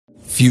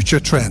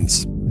future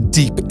trends,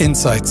 deep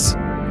insights,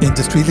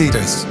 industry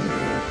leaders.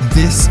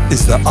 This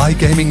is the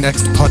iGaming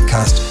Next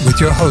podcast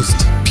with your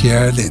host,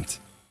 Pierre Lindh.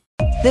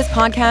 This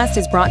podcast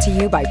is brought to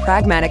you by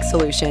Pragmatic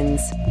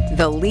Solutions,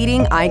 the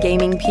leading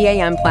iGaming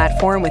PAM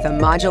platform with a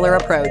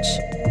modular approach,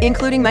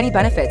 including many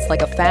benefits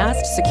like a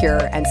fast,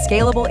 secure, and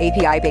scalable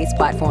API-based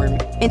platform,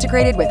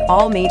 integrated with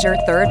all major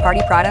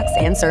third-party products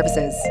and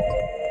services.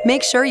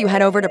 Make sure you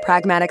head over to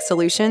Pragmatic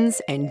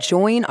Solutions and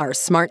join our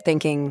smart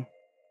thinking.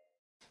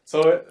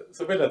 So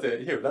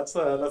Hugh, let's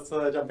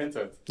jump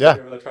into it. Yeah.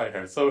 Give it a try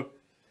here. So,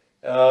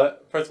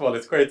 first of all,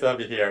 it's great to have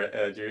you here.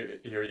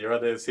 You're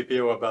the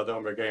CPO of Bad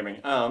Hombre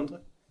Gaming, and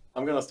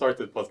I'm going to start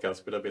this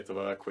podcast with a bit of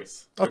a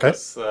quiz. Okay.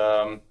 Because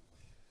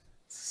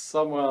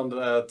someone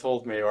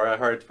told me, or I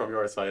heard from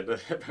your side,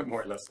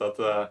 more or less,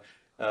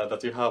 that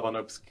you have an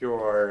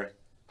obscure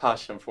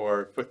passion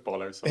for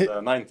footballers of the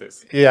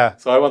 90s. Yeah.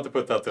 So I want to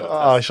put that to the test.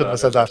 I shouldn't have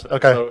said that.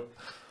 Okay. So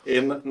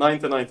in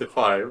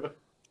 1995,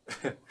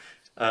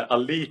 a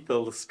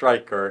lethal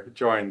striker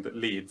joined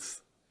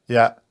Leeds.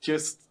 Yeah.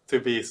 Just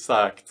to be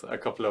sacked a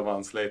couple of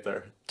months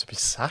later. To be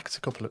sacked?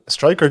 A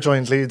striker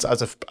joined Leeds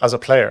as a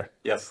player.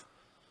 Yes.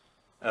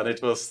 And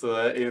it was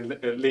in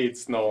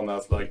Leeds known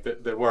as like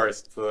the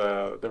worst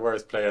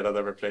player that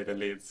ever played in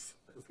Leeds.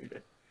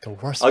 The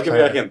worst I'll give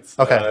you a hint.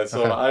 Okay.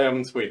 So I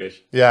am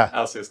Swedish. Yeah.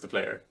 As is the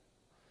player.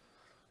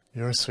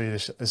 You're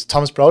Swedish. Is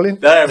Thomas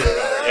Brolin? There we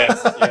go.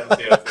 Yes.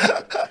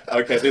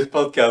 Okay, this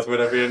podcast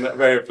would have been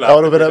very flat. That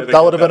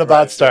would have been a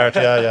bad start.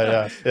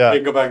 Yeah.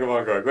 Bingo, bango,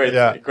 bongo.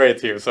 Great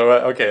team. So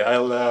okay,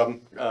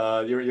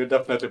 you're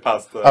definitely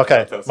passed.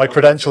 Okay, test. my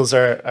credentials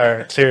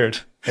are cleared.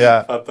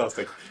 Yeah.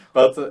 Fantastic.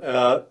 But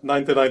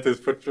 1990s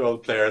football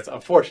players,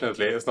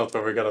 unfortunately, is not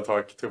what we're going to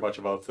talk too much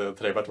about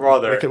today, but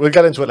rather... We'll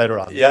get into it later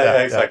on.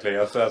 Yeah, exactly,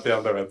 at the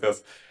end of it,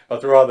 yes.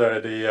 But rather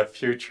the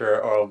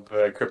future of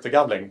crypto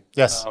gambling.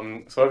 Yes.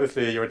 So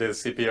obviously you're the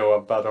CPO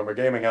of Bad Hombre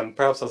Gaming, and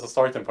perhaps as a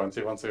starting point,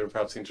 you want to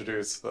perhaps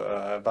introduce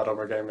Bad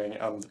Hombre Gaming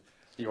and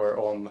your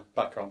own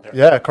background here.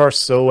 Yeah, of course.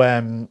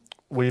 So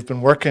we've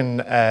been working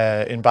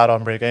in Bad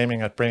Hombre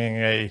Gaming at bringing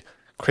a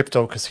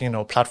crypto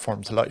casino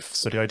platform to life.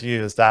 So the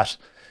idea is that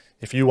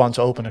if you want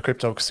to open a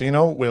crypto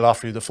casino, we'll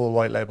offer you the full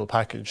white label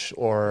package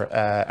or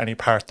any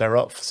part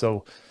thereof.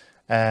 So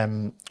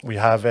we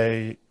have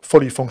a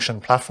fully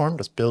functioning platform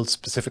that's built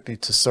specifically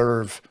to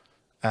serve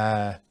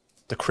the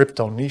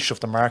crypto niche of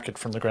the market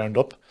from the ground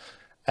up.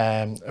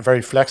 A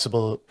very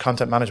flexible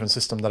content management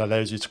system that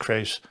allows you to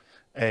create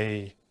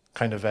a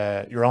kind of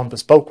your own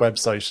bespoke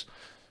website,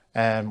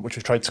 which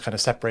we tried to kind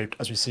of separate,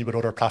 as we see with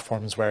other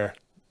platforms, where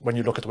when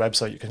you look at the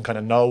website, you can kind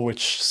of know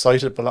which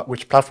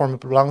which platform it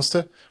belongs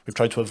to. We've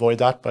tried to avoid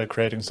that by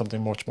creating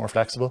something much more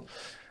flexible.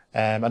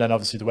 And then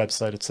obviously the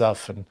website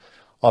itself and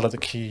all of the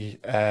key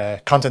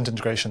content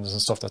integrations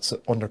and stuff that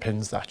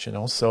underpins that, you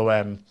know. So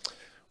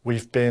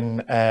we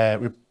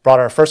brought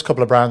our first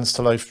couple of brands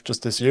to life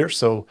just this year.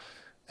 So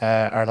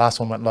our last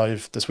one went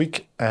live this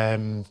week.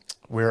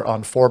 We're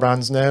on 4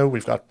 brands now.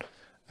 We've got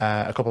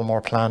a couple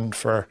more planned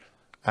for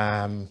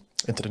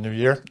into the new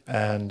year.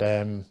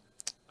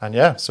 And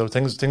yeah, so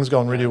things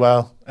going really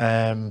well.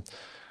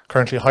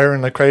 Currently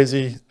hiring like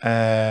crazy,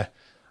 yeah,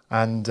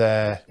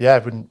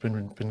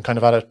 been kind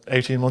of at it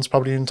 18 months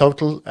probably in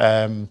total.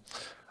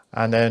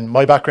 And then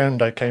my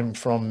background, I came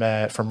from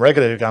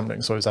regulated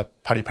gambling, so I was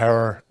at Paddy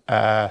Power,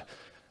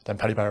 then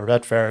Paddy Power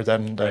Betfair,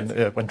 then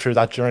went through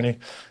that journey,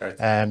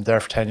 there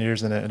for 10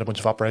 years in a bunch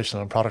of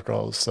operational and product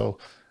roles. So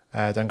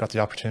then got the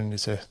opportunity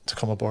to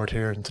come aboard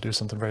here and to do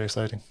something very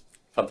exciting.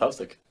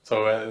 Fantastic.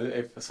 So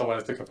if someone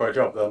is looking for a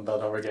job, then Bad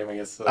Hombre Gaming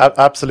is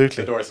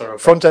absolutely. The doors are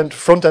open.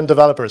 Front end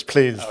developers,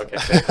 please. Okay,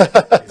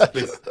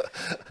 please.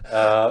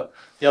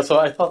 Yeah, so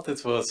I thought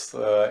it was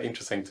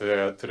interesting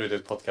to do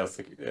this podcast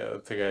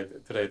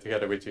today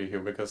together with you, Hugh,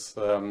 because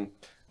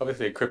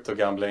obviously crypto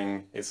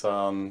gambling is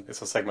a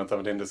segment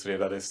of the industry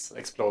that is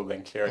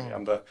exploding clearly,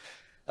 and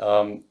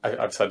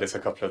I've said this a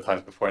couple of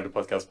times before in the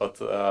podcast,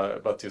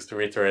 but just to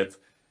reiterate,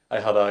 I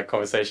had a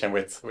conversation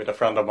with a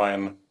friend of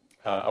mine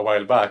a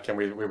while back, and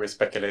we were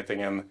speculating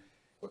in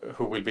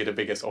who will be the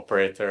biggest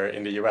operator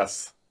in the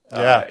US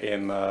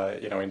in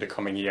the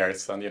coming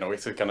years, and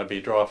is it going to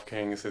be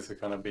DraftKings, is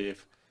it going to be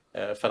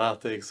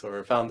Fanatics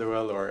or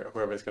FanDuel or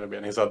whoever it's going to be?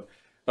 And he said,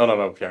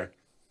 no, Pierre,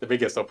 the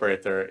biggest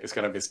operator is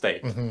going to be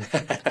Stake.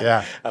 Mm-hmm.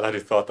 Yeah. And I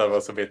just thought that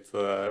was a bit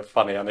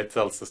funny, and it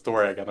tells the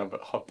story again of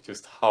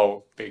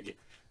how big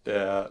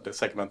the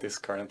segment is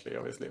currently,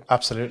 obviously.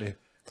 Absolutely.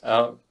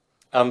 So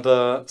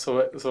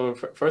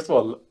first of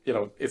all,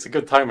 it's a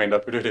good timing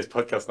that we do this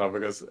podcast now,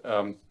 because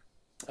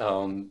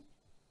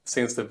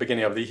since the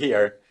beginning of the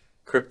year,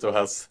 crypto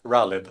has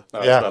rallied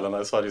now as well. And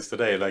I saw this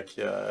today, like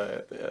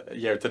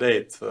year to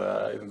date,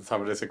 in the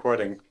time of this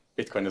recording,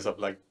 Bitcoin is up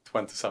like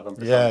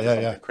 27%.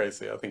 Yeah.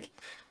 Crazy. I think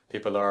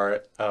people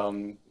are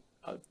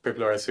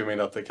assuming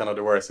that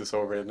the worst is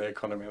over in the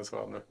economy as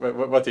well.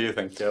 What do you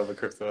think of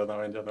crypto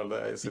now in general?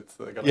 Is it?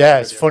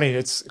 It's funny.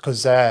 It's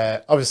because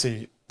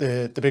obviously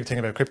the big thing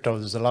about crypto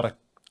is a lot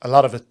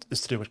of it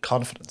is to do with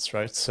confidence,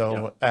 right?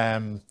 So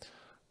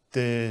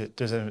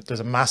there's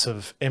a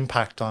massive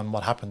impact on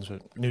what happens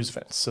with news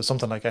events. So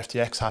something like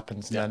FTX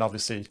happens, and then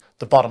obviously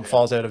the bottom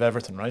falls out of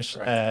everything,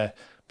 right?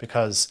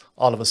 Because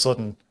all of a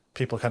sudden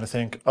people kind of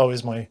think, oh,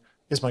 is my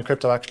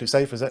crypto actually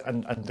safe? Is it?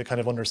 And they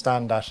kind of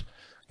understand that,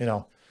 you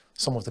know,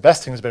 some of the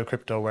best things about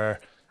crypto where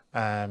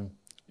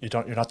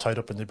you're not tied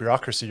up in the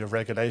bureaucracy of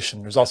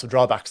regulation. There's also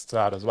drawbacks to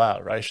that as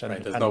well, right?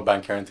 There's no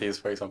bank guarantees,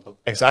 for example.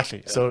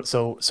 Exactly. Yeah.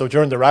 So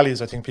during the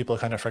rallies, I think people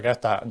kind of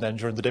forget that, and then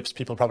during the dips,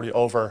 people probably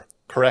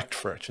overcorrect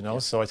for it, you know. Yeah.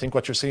 So I think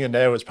what you're seeing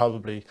now is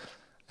probably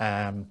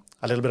a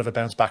little bit of a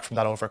bounce back from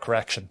that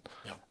overcorrection,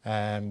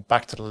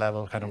 back to the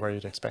level kind of where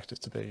you'd expect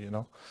it to be, you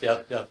know.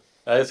 Yeah.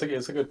 It's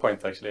a good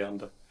point, actually,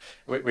 and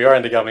we are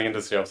in the gambling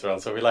industry after all,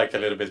 so we like a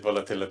little bit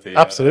volatility.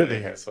 Absolutely.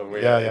 Here, so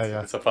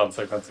it's a fun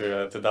segment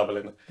to dabble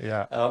in.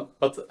 Yeah.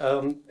 But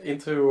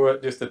into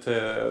just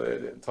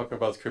talking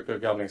about crypto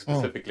gambling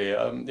specifically,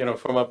 you know,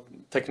 from a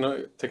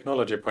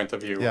technology point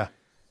of view,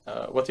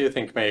 what do you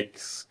think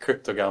makes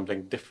crypto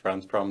gambling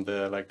different from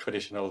the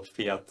traditional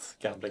fiat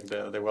gambling,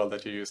 the world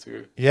that you used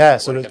to? Yeah.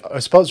 So I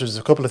suppose there's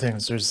a couple of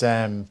things.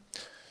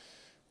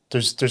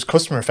 There's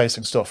customer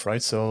facing stuff,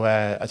 right? So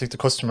I think the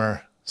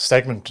customer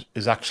segment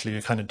is actually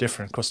a kind of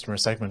different customer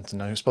segment,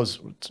 and I suppose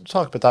we'll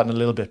talk about that in a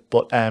little bit.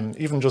 But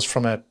even just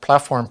from a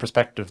platform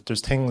perspective,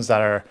 there's things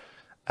that are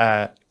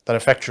that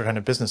affect your kind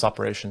of business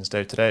operations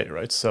day to day,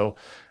 right? So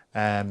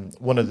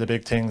one of the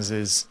big things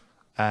is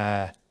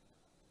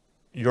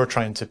you're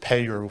trying to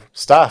pay your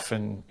staff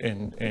in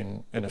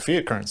a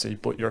fiat currency,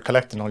 but you're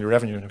collecting all your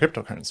revenue in a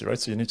cryptocurrency, right?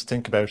 So you need to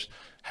think about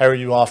how are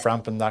you off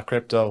ramping that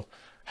crypto.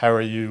 How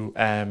are you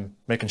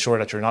making sure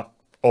that you're not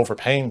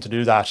overpaying to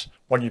do that?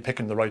 When are you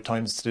picking the right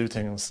times to do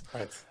things?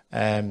 Right.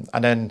 And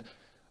then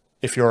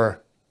if you're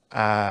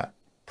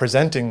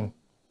presenting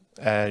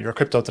your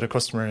crypto to the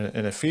customer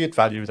in a fiat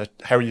value, that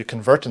how are you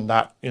converting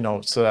that, you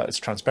know, so that it's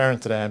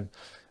transparent to them?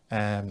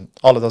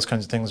 All of those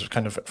kinds of things are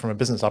kind of from a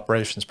business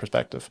operations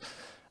perspective.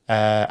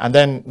 And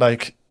then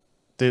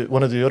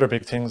one of the other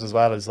big things as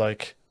well is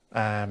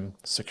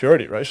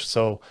security, right?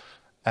 So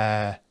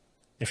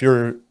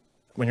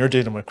when you're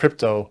dealing with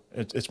crypto,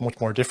 it's much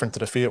more different to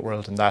the fiat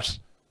world in that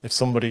if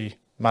somebody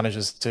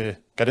manages to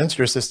get into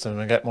your system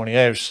and get money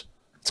out,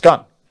 it's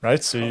gone,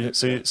 right? So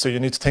you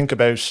need to think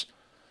about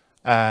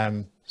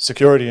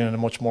security in a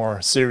much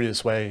more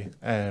serious way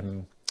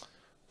than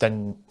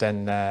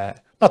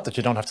not that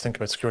you don't have to think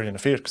about security in a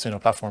fiat casino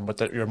platform, but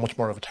that you're much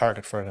more of a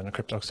target for it in a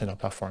crypto casino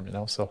platform, you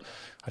know. So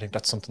I think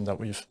that's something that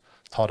we've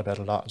thought about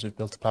a lot as we've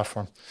built the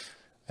platform.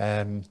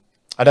 And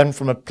then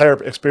from a player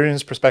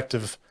experience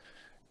perspective,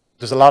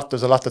 there's a lot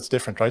that's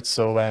different, right?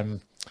 So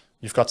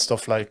you've got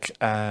stuff like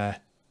a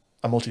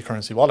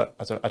multi-currency wallet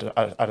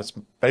at its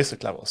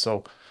basic level.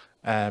 So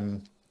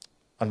on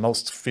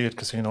most fiat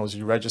casinos,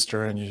 you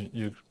register and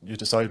you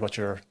decide what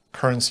your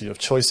currency of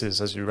choice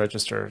is as you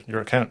register your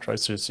account, right?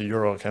 So it's a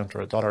euro account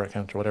or a dollar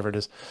account or whatever it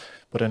is.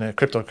 But in a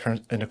crypto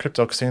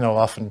casino,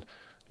 often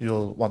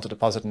you'll want to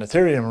deposit in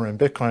Ethereum or in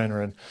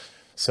Bitcoin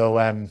so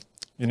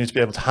you need to be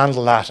able to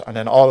handle that, and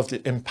then all of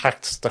the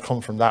impacts that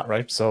come from that,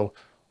 right? So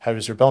how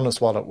does your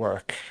bonus wallet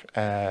work?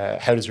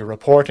 How does your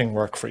reporting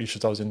work for each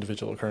of those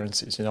individual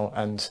currencies? You know,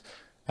 and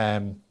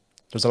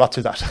there's a lot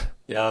to that.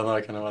 Yeah, no,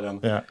 I can imagine.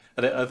 Yeah,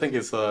 and I think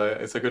it's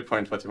a good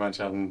point what you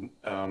mentioned.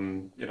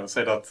 You know,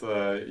 say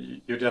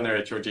that you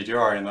generate your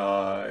GGR in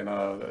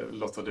a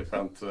lot of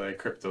different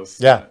cryptos.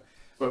 Yeah.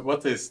 But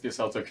what is, just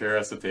out of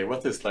curiosity,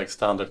 what is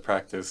standard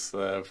practice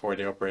for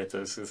the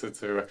operators? Is it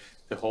to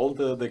hold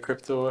the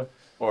crypto,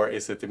 or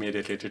is it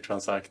immediately to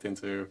transact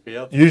into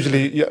fiat?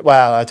 Usually, yeah,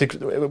 well, I think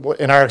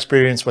in our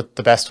experience, what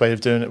the best way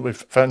of doing it, we've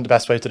found the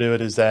best way to do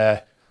it is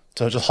to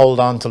just hold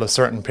on till a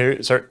certain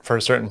period, for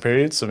a certain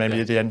period. So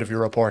maybe at the end of your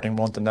reporting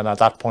month, and then at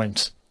that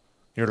point,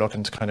 you're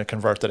looking to kind of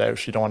convert it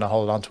out. You don't want to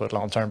hold on to it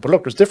long term. But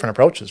look, there's different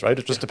approaches, right?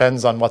 It just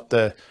depends on what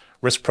the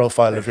risk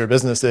profile of your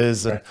business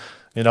is. Right.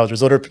 You know,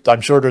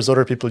 I'm sure there's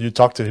other people you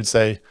talk to who'd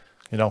say,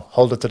 you know,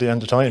 hold it to the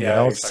end of time. Yeah, you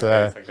know,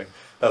 exactly.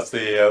 That's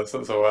the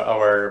so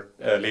our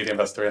lead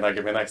investor in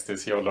iGaming Next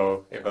is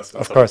YOLO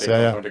Investments. Of course,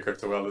 yeah. From the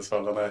crypto world as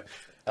well,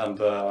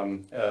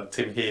 and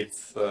Tim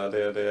Heath,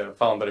 the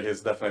founder,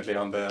 he's definitely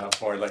on the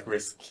more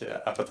risk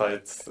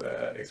appetite,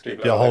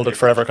 extremely. Yeah, hold it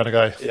forever kind of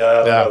guy.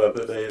 Yeah.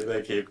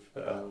 They keep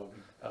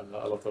a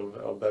lot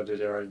of their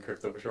GGR in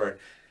crypto for sure.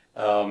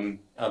 And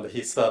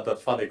he said that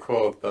funny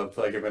quote that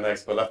iGaming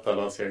Next Valletta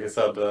last year. He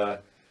said,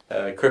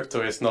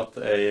 "Crypto is not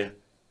a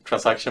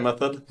transaction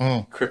method.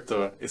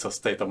 Crypto is a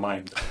state of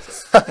mind."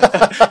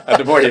 And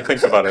the more you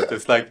think about it,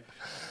 it's like,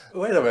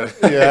 wait a minute.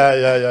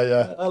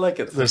 Yeah. I like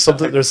it. There's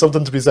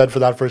something to be said for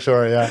that for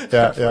sure. Yeah.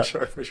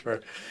 For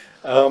sure.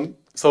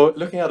 So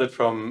looking at it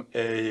from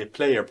a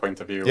player point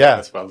of view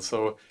as well.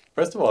 So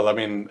first of all, I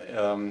mean,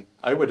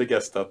 I would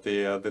guess that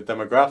the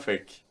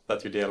demographic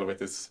that you deal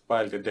with is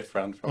wildly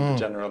different from the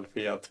general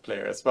fiat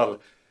player as well.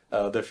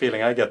 The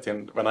feeling I get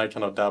when I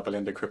kind of dabble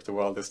in the crypto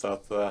world is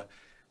that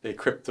the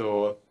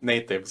crypto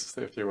natives,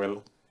 if you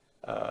will,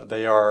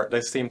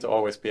 they seem to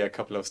always be a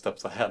couple of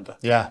steps ahead.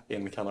 Yeah.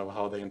 In kind of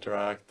how they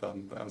interact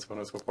and so on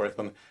and so forth,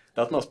 and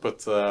that must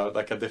put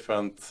like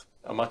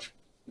a much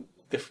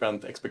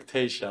different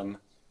expectation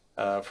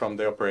from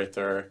the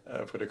operator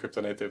for the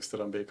crypto natives to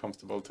then be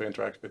comfortable to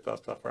interact with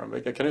that platform.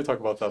 Like, can you talk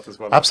about that as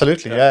well?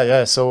 Absolutely,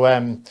 yeah. So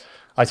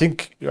I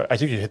think you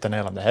hit the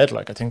nail on the head.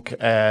 Like, I think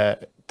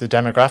the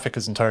demographic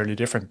is entirely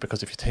different,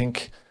 because if you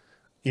think,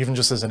 even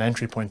just as an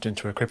entry point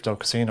into a crypto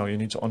casino, you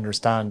need to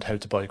understand how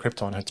to buy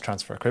crypto and how to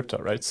transfer crypto,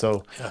 right?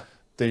 So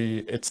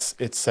there's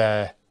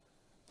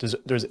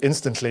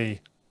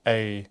instantly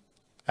a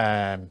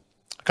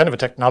kind of a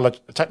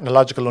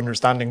technological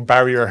understanding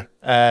barrier,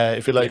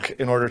 if you like,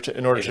 in order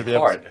to be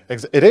able.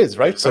 It is,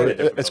 right? So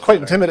it's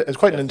quite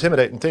an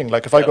intimidating thing.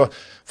 Like, if I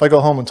go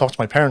home and talk to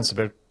my parents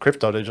about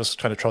crypto, they just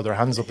kind of throw their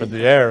hands up in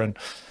the air,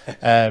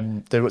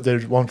 and they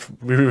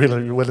won't be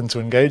really willing to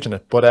engage in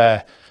it.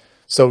 But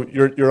so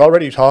you're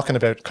already talking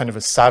about kind of a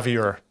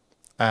savvier,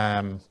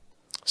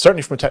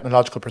 certainly from a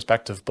technological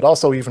perspective, but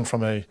also even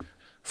from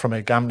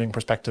a gambling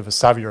perspective, a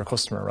savvier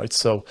customer, right?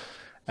 So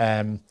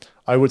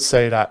I would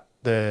say that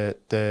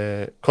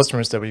the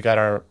customers that we get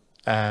are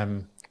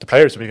the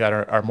players that we get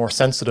are more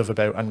sensitive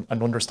about and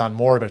understand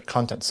more about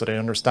content. So they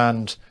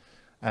understand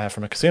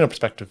from a casino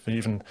perspective,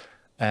 even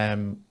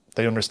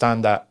they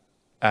understand that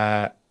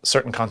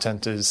certain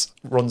content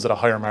runs at a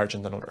higher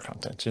margin than other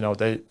content. You know,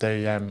 they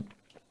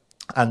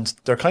and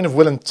they're kind of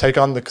willing to take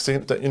on the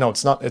casino. You know,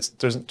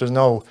 there's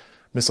no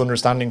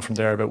misunderstanding from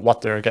there about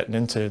what they're getting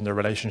into in their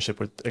relationship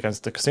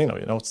against the casino.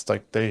 You know, it's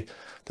like they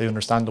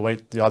understand the way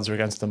the odds are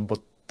against them, but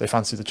they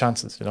fancy the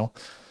chances, you know.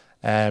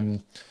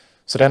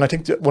 So then I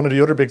think one of the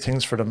other big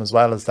things for them as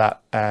well is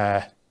that,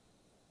 you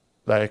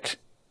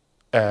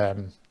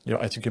know,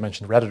 I think you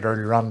mentioned Reddit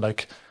earlier on.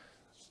 Like,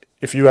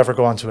 if you ever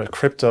go onto a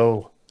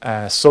crypto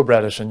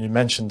subreddit and you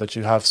mention that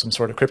you have some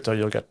sort of crypto,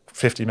 you'll get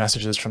 50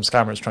 messages from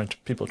scammers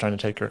people trying to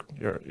take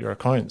your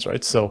coins,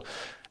 right? So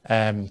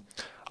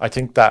I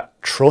think that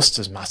trust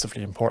is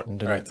massively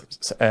important,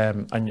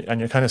 and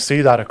you kind of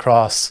see that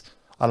across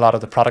a lot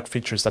of the product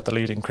features that the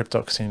leading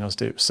crypto casinos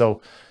do.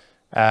 So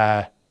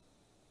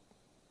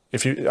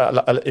if you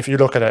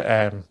look at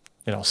a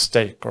you know,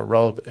 Stake or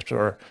Rollbit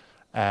or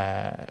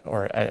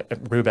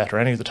Roobet or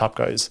any of the top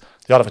guys,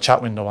 they all have a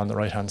chat window on the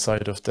right hand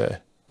side of the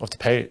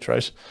page,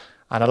 right?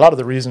 And a lot of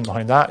the reason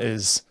behind that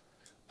is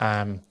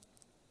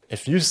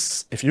if you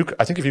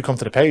come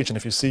to the page and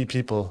if you see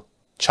people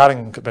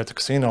chatting about the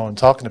casino and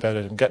talking about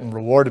it and getting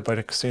rewarded by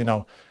the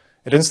casino,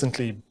 it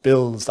instantly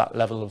builds that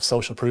level of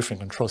social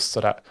proofing and trust,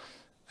 so that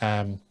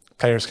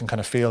players can kind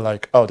of feel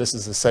like, oh, this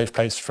is a safe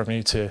place for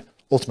me to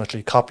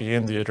ultimately copy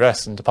in the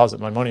address and deposit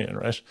my money in,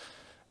 right?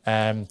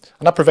 And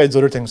that pervades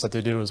other things that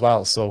they do as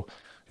well. So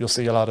you'll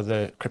see a lot of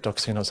the crypto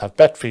casinos have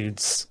bet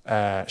feeds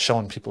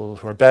showing people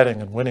who are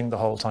betting and winning the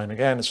whole time.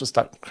 Again, it's just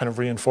that kind of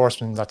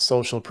reinforcement, that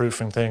social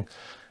proofing thing.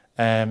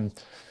 And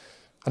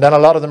then a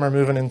lot of them are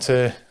moving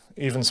into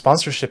even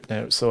sponsorship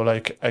now. So,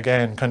 like,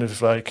 again, kind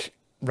of like,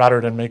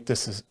 rather than make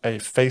this a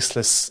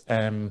faceless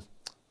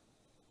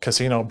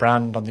casino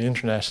brand on the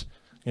internet,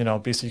 you know,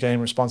 BC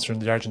Gamer sponsoring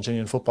the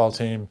Argentinian football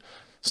team,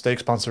 Stake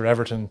sponsor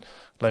Everton,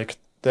 like,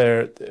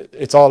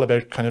 it's all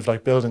about kind of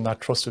like building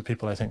that trust with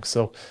people, I think.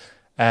 So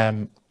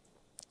I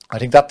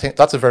think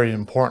that's a very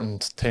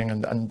important thing,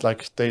 and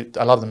like,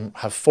 a lot of them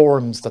have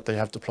forums that they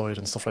have deployed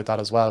and stuff like that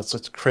as well, so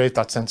to create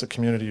that sense of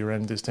community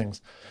around these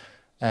things.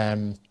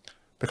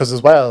 Because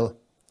as well,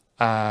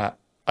 I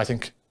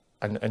think,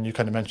 and you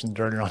kind of mentioned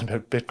earlier on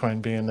about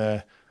Bitcoin being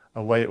a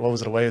way, what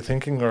was it, a way of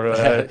thinking, or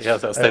a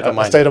state of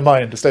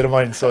mind. A state of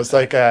mind. So it's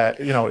like,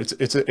 you know,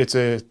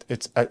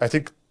 I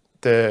think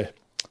the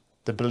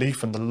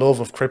belief and the love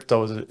of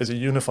crypto is a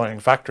unifying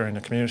factor in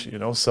the community, you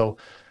know. So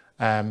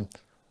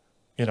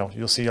you know,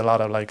 you'll see a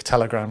lot of like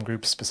Telegram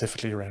groups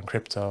specifically around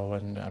crypto,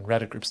 and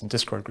Reddit groups and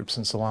Discord groups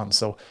and so on.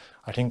 So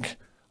I think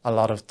a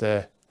lot of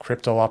the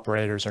crypto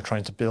operators are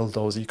trying to build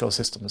those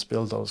ecosystems,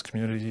 build those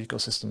community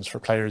ecosystems for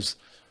players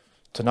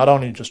to not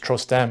only just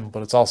trust them,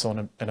 but it's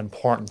also an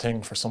important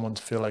thing for someone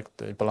to feel like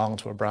they belong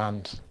to a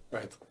brand.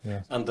 Right.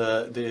 Yeah. And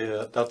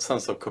that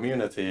sense of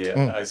community,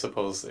 I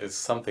suppose, is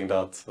something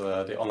that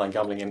the online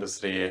gambling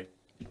industry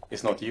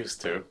is not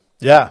used to.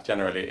 Yeah.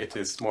 Generally, it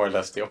is more or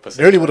less the opposite.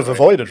 They really would have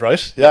avoided,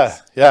 right? Yeah.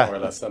 Yes, yeah. More or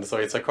less. And so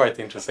it's a quite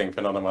interesting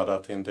phenomenon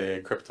that in the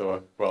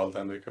crypto world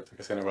and the crypto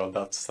casino world,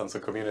 that sense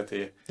of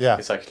community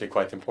is actually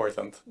quite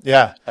important.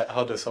 Yeah.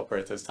 How does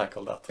operators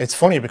tackle that? It's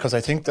funny because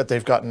I think that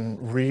they've gotten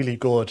really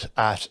good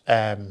at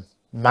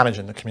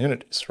managing the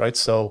communities, right?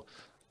 So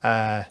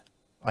I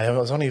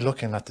was only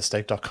looking at the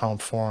stake.com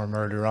forum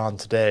earlier on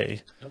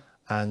today,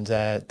 and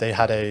they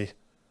had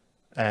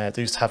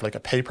they used to have like a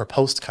pay per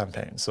post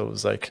campaign. So it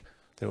was like,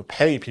 they would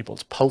pay people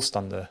to post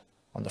on the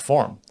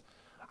forum,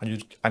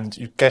 and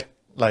you get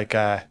like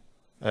a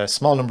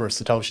small number of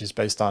satoshis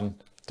based on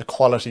the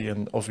quality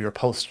of your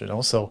post, you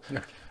know. So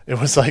it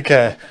was like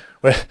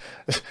well,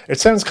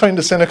 it sounds kind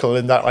of cynical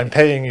in that I'm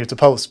paying you to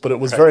post, but it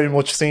was very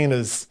much seen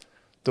as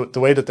the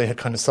way that they had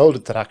kind of sold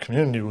it to that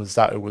community was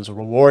that it was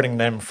rewarding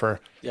them for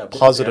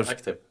positive,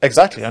 active.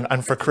 Exactly,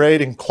 and for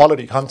creating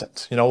quality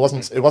content. You know,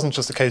 it wasn't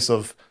just a case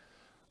of,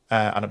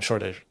 and I'm sure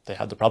they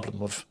had the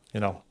problem of, you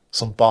know,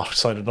 some bot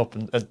signing up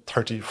in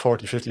 30,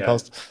 40, 50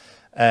 posts.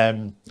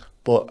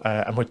 But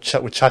and with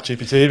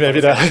ChatGPT,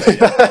 maybe that.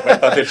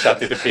 With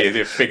ChatGPT,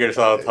 it figures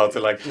out how to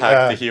like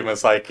hack the human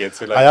psyche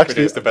to like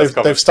produce the best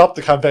comments. They've stopped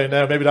the campaign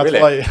now. Maybe that's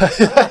why.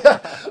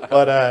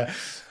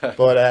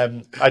 But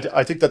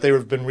I think that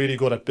they've been really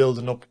good at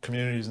building up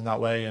communities in that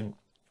way. And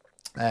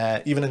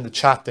even in the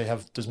chat,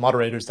 there's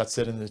moderators that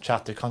sit in the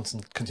chat. They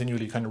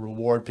continually kind of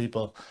reward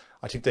people.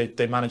 I think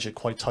they manage it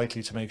quite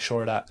tightly to make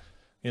sure that,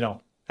 you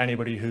know,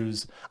 anybody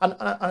who's, and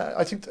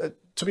I think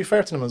to be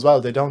fair to them as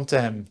well, they don't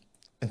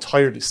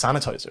entirely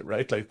sanitize it,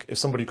 right? Like if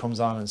somebody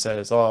comes on and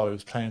says, oh, I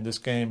was playing this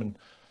game and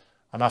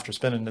I'm after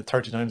spinning it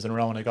 30 times in a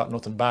row and I got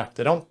nothing back,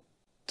 they don't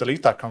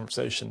delete that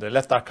conversation. They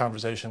let that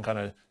conversation kind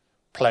of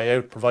play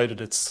out, provided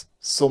it's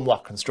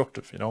somewhat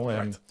constructive, you know.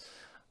 Right.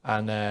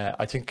 And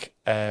I think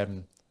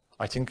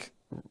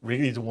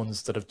really the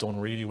ones that have done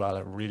really well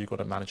are really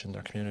good at managing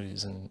their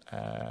communities and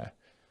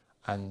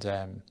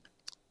kind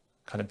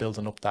of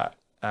building up that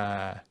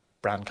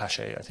brand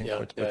cachet, I think,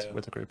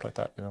 with a group like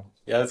that, you know.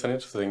 Yeah, it's an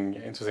interesting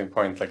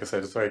point. Like I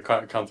said, it's very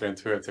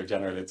counterintuitive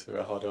generally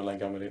to how the online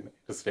gambling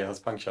industry has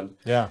functioned.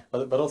 Yeah.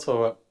 But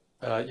also,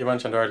 you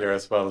mentioned earlier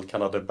as well,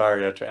 kind of the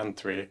barrier to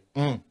entry,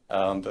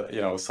 and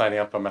you know, signing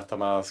up a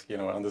MetaMask, you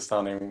know,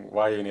 understanding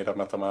why you need a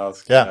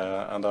MetaMask,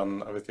 and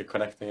then obviously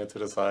connecting it to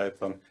the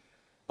site and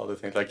all the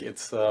things. Like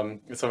it's a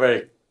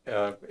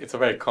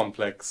very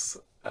complex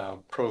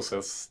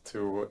process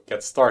to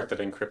get started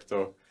in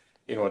crypto,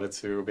 in order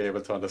to be able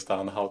to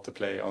understand how to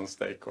play on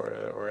stake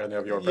or any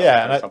of your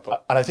brands, for example.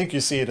 And I think you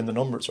see it in the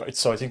numbers, right?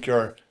 So I think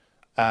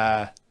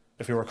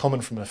if you were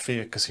coming from a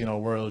fiat casino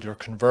world, your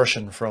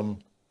conversion funnel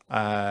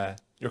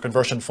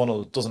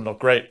doesn't look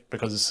great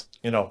because,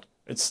 you know,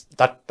 it's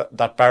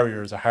that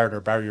barrier is a harder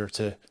barrier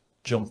to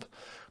jump.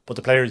 But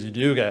the players you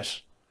do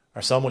get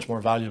are so much more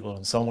valuable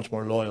and so much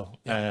more loyal,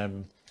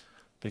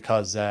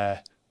 because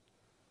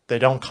they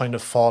don't kind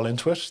of fall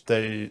into it.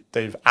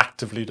 They've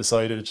actively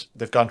decided,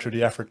 they've gone through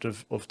the effort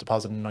of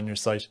depositing on your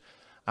site.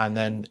 And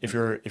then if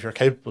you're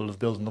capable of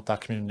building up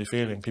that community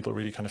feeling, people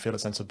really kind of feel a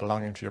sense of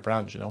belonging to your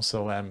brand, you know.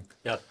 So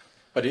yeah.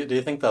 But do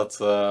you think that's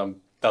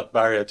that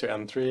barrier to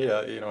entry,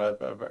 you know,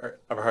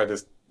 I've heard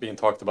this being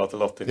talked about a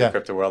lot in the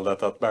crypto world,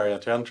 that barrier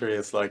to entry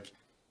is like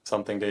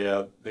something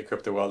the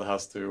crypto world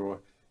has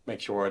to make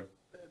sure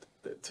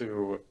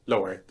to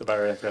lower the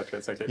barrier to entry.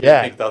 Exactly. Do you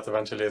think that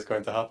eventually is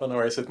going to happen,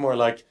 or is it more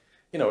like,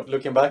 you know,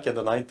 looking back in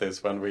the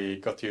 90s when we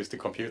got used to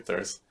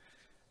computers,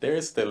 there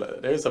is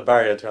a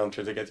barrier to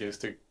entry to get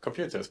used to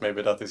computers.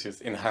 Maybe that is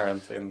just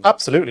inherent in.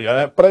 Absolutely,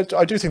 but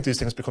I do think these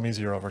things become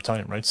easier over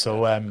time, right?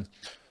 So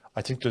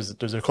I think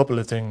there's a couple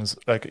of things,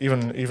 like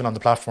even on the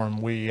platform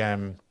we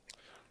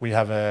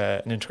have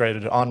an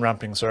integrated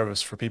on-ramping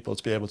service for people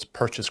to be able to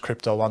purchase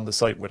crypto on the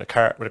site with a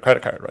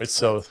credit card, right?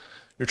 So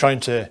you're trying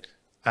to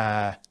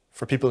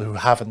for people who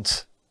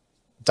haven't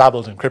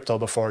dabbled in crypto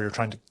before, you're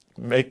trying to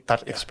make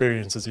that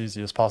experience as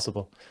easy as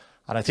possible.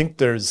 And I think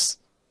there's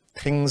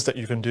things that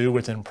you can do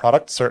within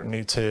product,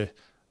 certainly to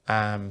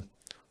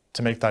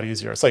make that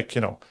easier. It's like,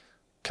 you know,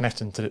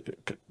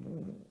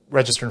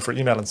 registering for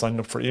email and signing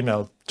up for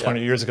email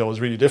 20 years ago was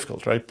really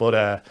difficult, right?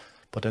 But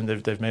then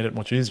they've made it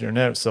much easier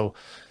now. So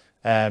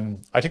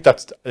I think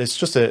it's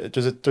just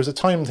there's a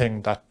time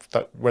thing that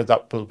where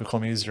that will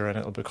become easier and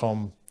it'll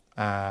become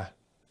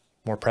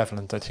more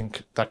prevalent. I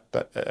think that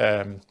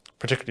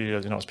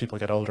particularly, you know, as people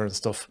get older and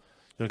stuff,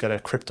 you'll get a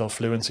crypto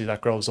fluency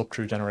that grows up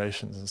through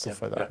generations and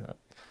stuff like that.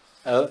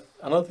 Yeah.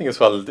 Another thing as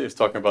well is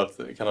talking about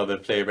kind of the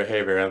player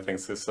behavior and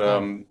things is,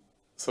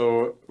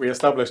 so we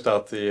established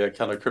that the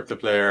kind of crypto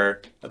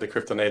player, the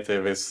crypto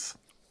native, is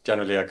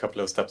generally a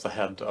couple of steps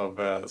ahead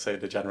of, say,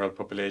 the general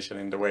population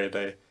in the way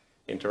they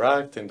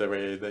interact, in the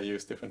way they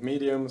use different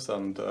mediums,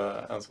 and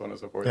so on and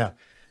so forth. Yeah.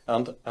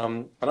 And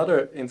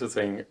another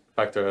interesting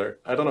factor,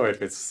 I don't know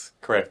if it's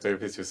correct or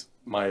if it's just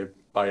my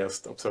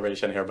biased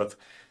observation here, but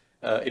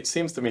it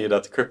seems to me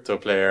that crypto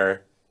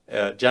player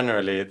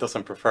generally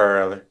doesn't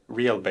prefer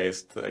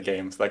real-based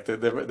games. Like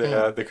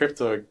the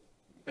crypto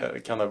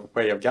kind of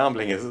way of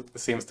gambling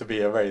seems to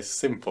be a very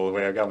simple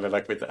way of gambling,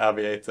 like with the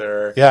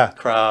aviator,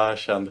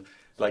 crash, and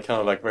like kind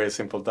of like very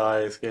simple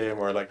dice game,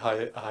 or like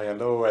high and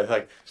low. I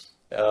think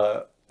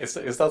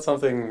is that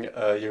something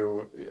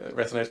you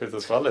resonate with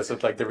as well? Is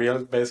it like the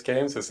real-based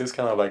games? Is this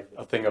kind of like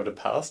a thing of the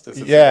past? Is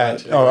it I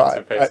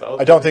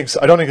don't think so.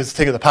 I don't think it's a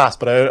thing of the past,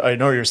 but I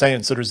know what you're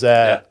saying. So there's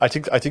I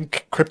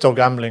think crypto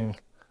gambling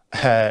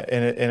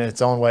in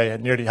its own way,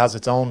 it nearly has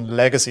its own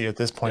legacy at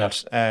this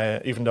point,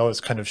 even though it's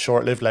kind of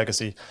short-lived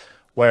legacy,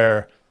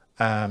 where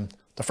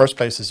the first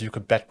places you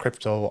could bet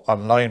crypto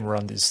online were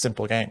on these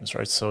simple games,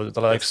 right? So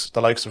the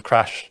likes of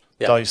Crash,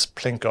 Dice,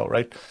 Plinko,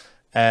 right?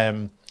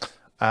 And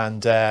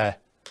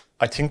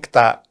I think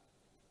that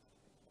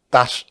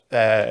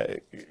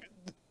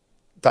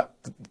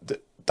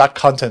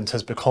content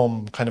has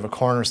become kind of a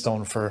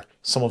cornerstone for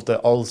some of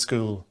the old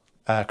school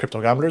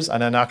crypto gamblers,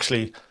 and then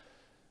actually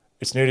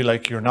it's nearly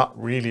like you're not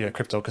really a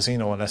crypto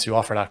casino unless you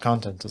offer that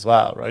content as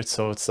well, right?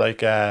 So it's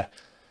like and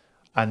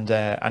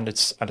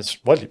it's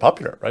widely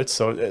popular, right?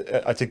 So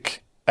I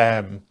think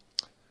there's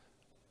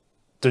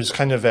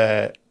kind of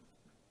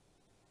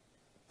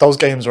those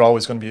games are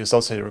always going to be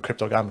associated with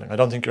crypto gambling. I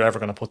don't think you're ever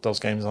going to put those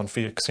games on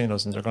fiat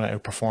casinos and they're going to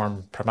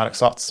outperform pragmatic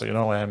slots. So,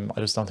 I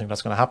just don't think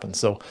that's going to happen.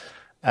 So,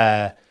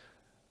 but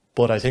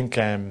I think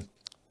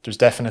there's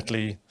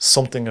definitely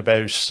something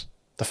about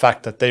the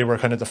fact that they were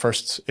kind of the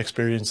first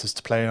experiences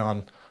to play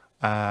on,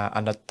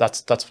 and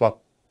that's what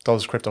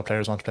those crypto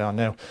players want to play on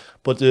now.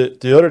 But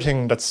the other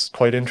thing that's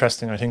quite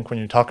interesting, I think, when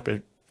you talk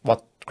about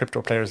what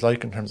crypto players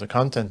like in terms of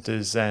content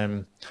is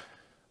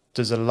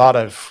there's a lot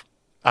of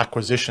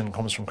acquisition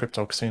comes from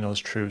crypto casinos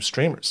through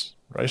streamers,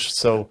 right?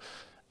 So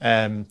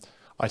I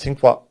think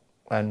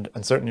and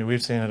certainly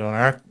we've seen it on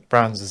our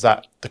brands, is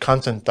that the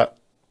content that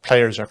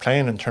players are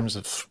playing in terms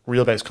of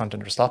real-based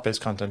content or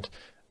slot-based content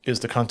is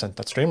the content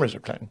that streamers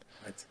are playing.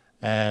 Right.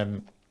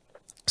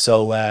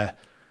 So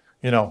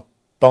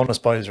bonus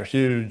buys are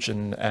huge,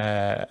 and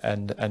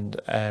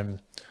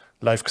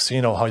live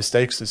casino high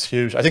stakes is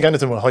huge. I think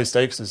anything with high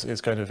stakes is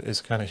kind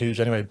of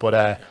huge anyway,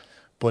 but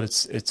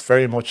it's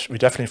very much, we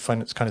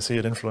definitely see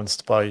it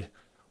influenced by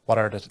what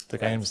are the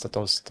games that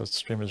those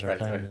streamers are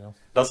playing. Right.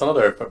 That's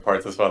another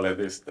part as well,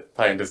 is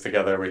tying this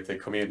together with the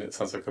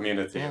sense of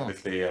community,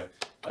 with the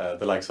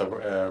likes of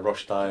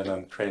Rothstein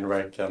and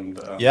Trainwreck and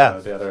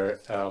the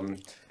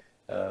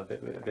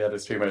other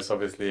streamers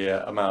obviously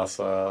amass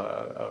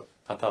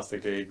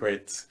fantastically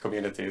great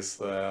communities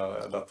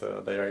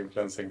that they are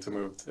influencing to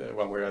move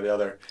one way or the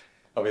other.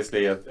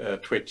 Obviously,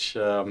 Twitch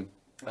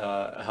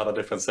had a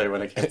different say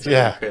when it came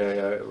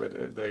to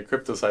with the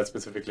crypto side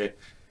specifically.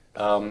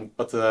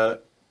 But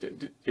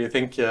do you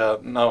think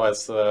now,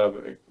 as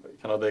kind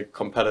of the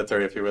competitor,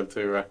 if you will,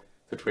 to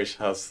Twitch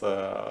has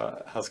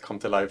come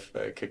to life,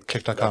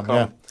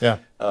 Kick.com?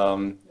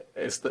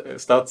 Is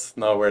that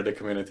now where the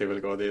community will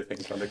go, do you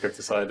think, on the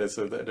crypto side?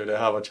 Do they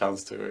have a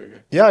chance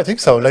to? Yeah, I think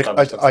so. Like,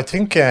 I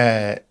think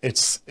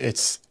it's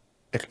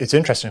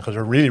interesting because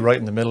we're really right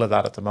in the middle of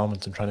that at the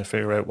moment and trying to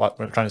figure out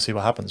we're trying to see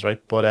what happens,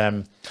 right? But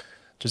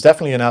there's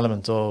definitely an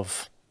element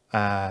of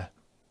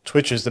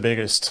Twitch is the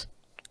biggest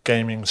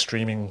gaming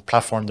streaming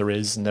platform there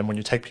is, and then when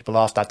you take people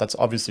off that's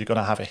obviously going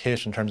to have a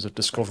hit in terms of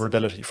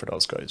discoverability for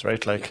those guys,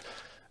 right? Like,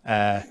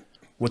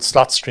 would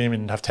slot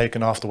streaming have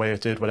taken off the way it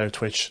did without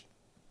Twitch?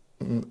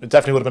 It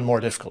definitely would have been more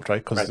difficult,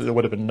 right? Because there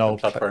would have been no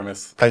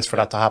place for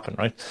that to happen,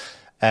 right?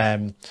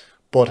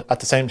 But at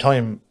the same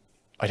time,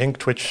 I think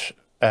Twitch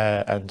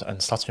and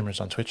slot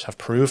streamers on Twitch have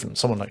proven,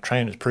 someone like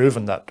Train has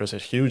proven that there's a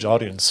huge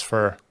audience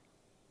for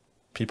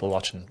people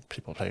watching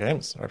people play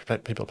games, or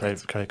people play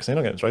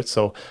casino games, right?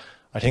 So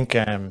I think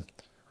I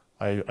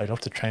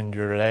looked at Train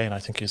the other day, and I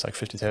think he's like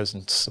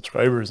 50,000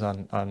 subscribers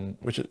on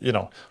which,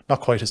 not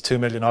quite his 2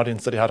 million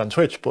audience that he had on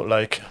Twitch, but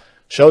like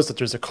shows that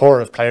there's a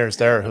core of players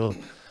there who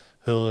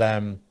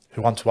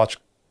want to watch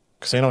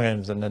casino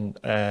games, and then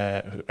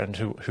and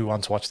who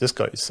want to watch this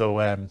guy. So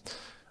I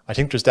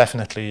think there's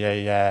definitely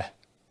a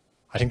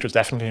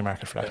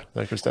market for that.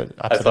 Like, absolutely.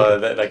 I saw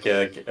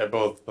that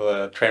both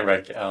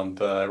Trainwreck and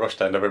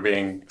Rothstein, they were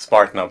being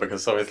smart now,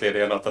 because obviously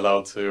they are not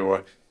allowed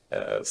to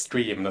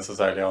stream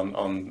necessarily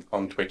on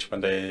Twitch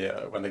when they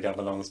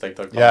gamble on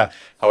stake.com. Yeah.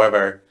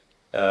 However,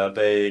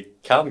 they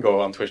can go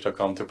on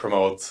twitch.com to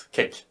promote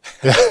Kick.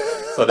 Yeah.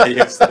 So they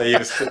use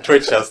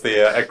Twitch as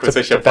the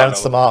acquisition to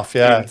bounce them off,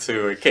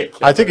 into Kick.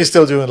 I think he's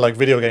still doing like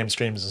video game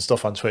streams and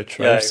stuff on Twitch,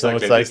 right? Yeah, exactly.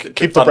 So it's like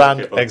keep the brand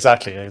people.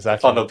 Exactly.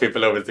 Funnel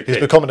people over to Kick. He's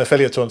become an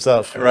affiliate to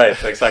himself. Right,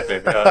 exactly.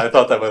 I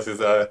thought that was his.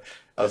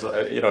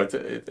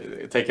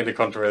 Taking the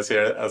controversy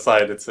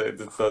aside, it's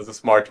a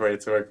smart way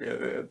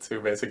to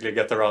basically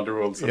get around the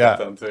rules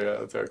and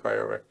to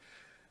acquire over.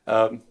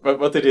 But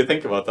what did you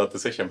think about that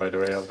decision, by the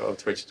way, of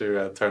Twitch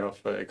to turn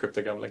off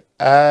crypto gambling?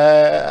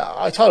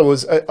 I thought it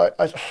was.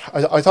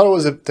 I thought it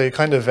was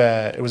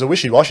it was a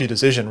wishy-washy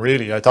decision,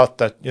 really. I thought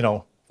that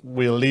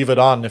we'll leave it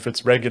on if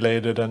it's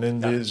regulated and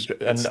in these,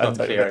 it's not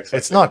clear. Exactly.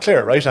 It's not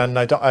clear, right? And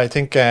I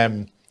think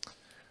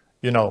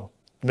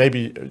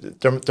maybe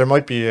there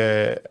might be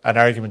an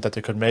argument that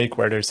they could make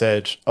where they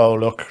said, oh,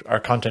 look, our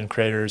content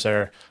creators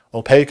are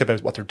opaque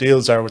about what their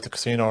deals are with the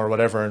casino or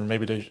whatever, and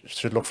maybe they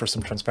should look for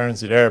some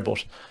transparency there.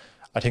 But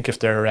I think if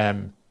they're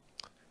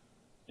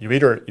you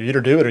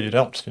either do it or you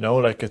don't,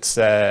 like it's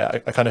I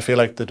kind of feel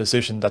like the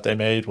decision that they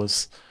made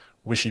was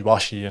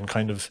wishy-washy, and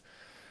kind of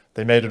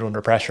they made it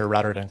under pressure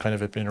rather than kind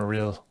of it being a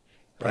real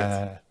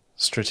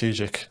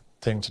strategic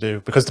thing to do.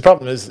 Because the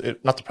problem is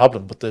not the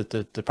problem, but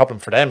the problem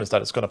for them is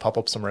that it's going to pop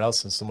up somewhere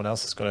else and someone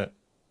else is going to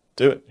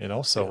do it,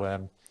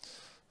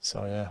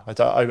 so yeah, I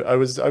thought I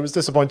was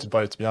disappointed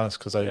by it, to be honest,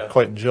 because I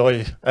quite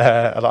enjoy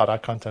a lot of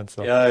that content.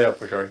 So. Yeah,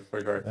 for sure.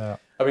 Yeah.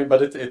 I mean,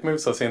 but it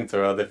moves us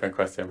into a different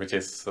question, which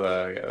is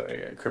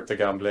crypto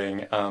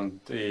gambling and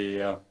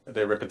the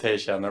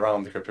reputation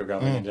around crypto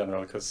gambling in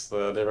general, because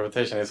the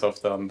reputation is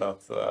often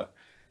that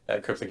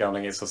crypto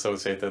gambling is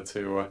associated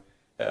to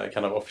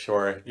kind of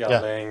offshore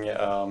gambling,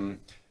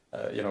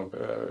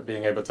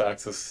 being able to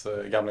access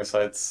gambling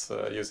sites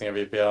using a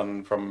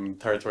VPN from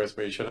territories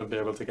where you shouldn't be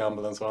able to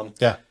gamble and so on.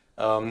 Yeah.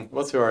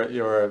 What's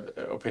your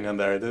opinion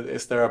there?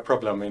 Is there a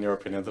problem, in your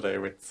opinion, today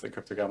with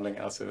crypto gambling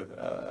as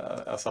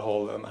a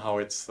whole, and how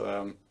it's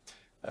being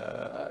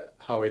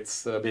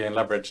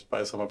leveraged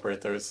by some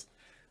operators?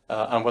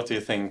 And what do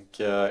you think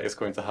is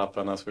going to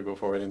happen as we go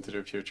forward into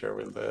the future?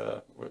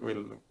 Will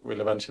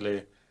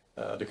eventually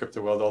the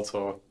crypto world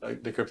also,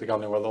 the crypto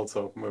gambling world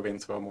also move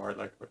into a more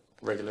like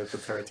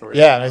regulated territory?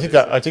 Yeah, and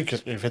I think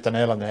you've hit the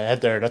nail on the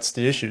head there. That's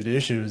the issue. The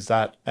issue is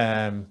that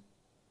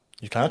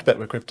you can't bet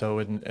with crypto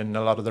in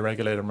a lot of the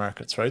regulated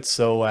markets, right?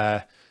 So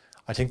I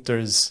think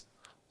there's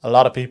a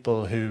lot of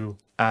people who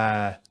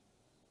are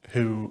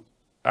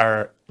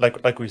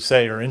like we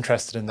say are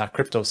interested in that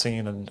crypto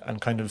scene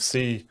and kind of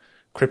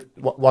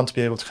want to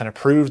be able to kind of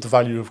prove the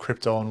value of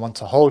crypto and want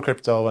to hold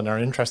crypto and are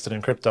interested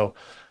in crypto.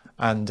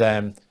 And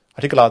I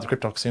think a lot of the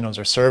crypto casinos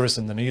are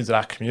servicing the needs of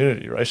that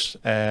community, right?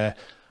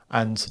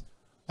 And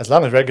as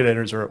long as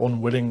regulators are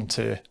unwilling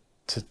to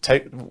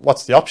take,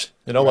 what's the option?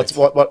 You know, Right.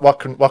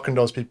 what can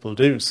those people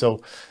do?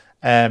 So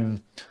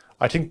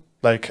I think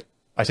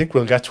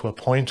we'll get to a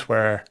point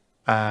where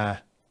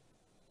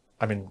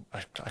I mean,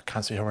 I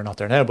can't see how we're not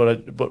there now,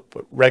 but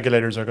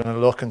regulators are going to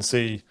look and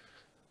see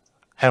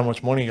how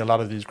much money a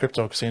lot of these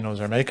crypto casinos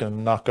are making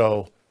and not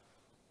go,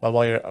 well,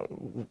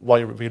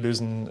 why are we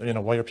losing, you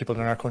know, why are people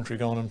in our country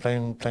going and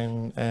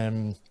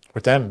playing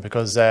with them?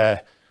 Because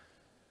I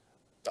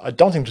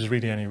don't think there's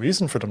really any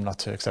reason for them not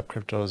to accept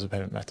crypto as a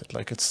payment method.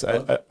 Like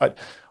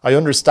I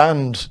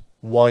understand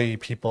why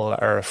people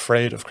are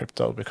afraid of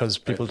crypto, because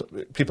people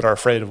are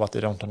afraid of what they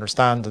don't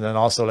understand. And then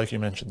also, like you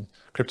mentioned,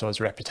 crypto has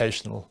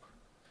reputational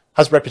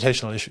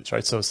issues,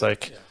 right? So it's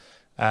like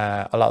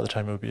a lot of the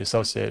time it would be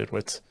associated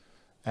with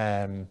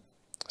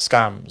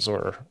scams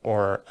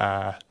or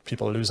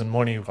people losing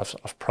money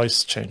of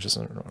price changes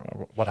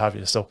or what have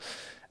you. So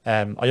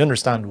I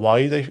understand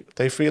why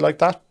they feel like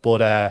that,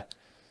 but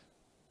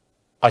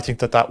I think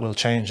that will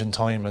change in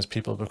time as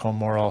people become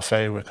more au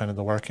fait with kind of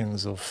the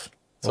workings of.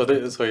 So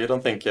you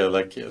don't think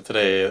like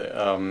today,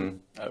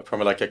 from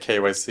like a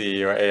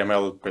KYC or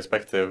AML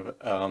perspective,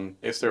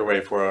 is there a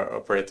way for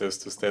operators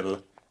to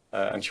still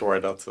ensure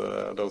that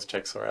those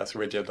checks are as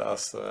rigid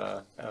as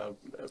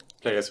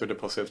players who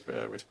deposit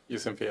with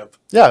using fiat?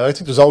 Yeah, I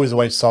think there's always a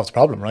way to solve the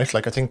problem, right?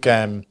 Like I think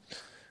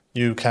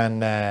you can,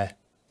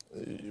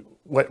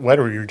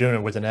 whether you're doing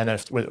it with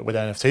with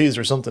NFTs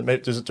or something,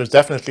 there's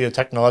definitely a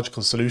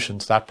technological solution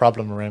to that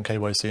problem around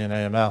KYC and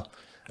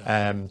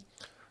AML.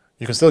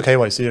 You can still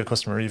KYC a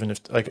customer even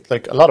if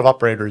like a lot of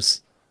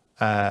operators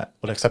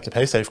will accept a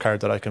PaySafe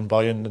card that I can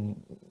buy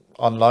in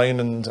online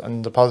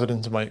and deposit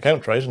into my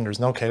account, right? And there's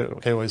no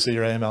KYC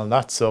or AML in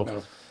that.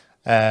 So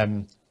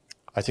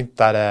I think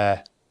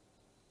that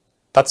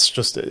that's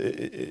just,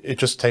 it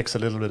just takes a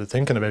little bit of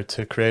thinking about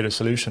to create a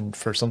solution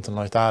for something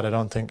like that. I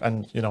don't think,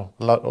 and you know,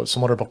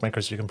 some other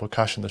bookmakers, you can put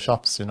cash in the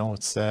shops, you know,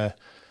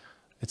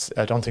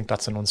 I don't think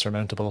that's an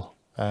unsurmountable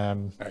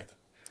right.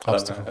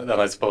 obstacle. Then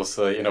I suppose,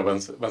 you know,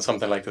 when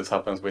something like this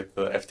happens with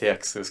the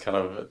FTX, is kind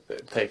of,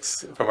 it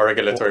takes, from a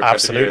regulatory point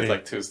of view, it's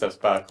like 2 steps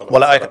back.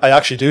 Well, I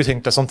actually do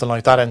think that something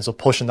like that ends up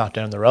pushing that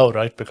down the road,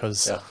 right?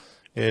 Because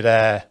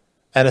it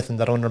anything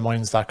that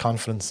undermines that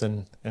confidence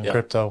in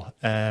crypto.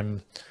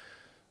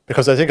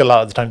 Because I think a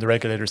lot of the time the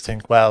regulators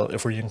think, well,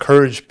 if we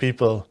encourage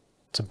people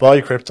to buy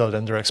crypto,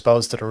 then they're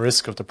exposed to the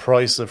risk of the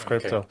price of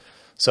crypto. Okay.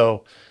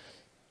 So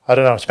I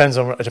don't know.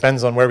 It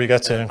depends on where we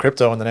get to in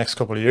crypto in the next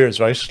couple of years,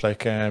 right?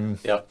 Like,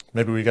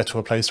 maybe we get to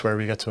a place where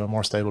we get to a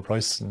more stable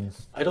price. And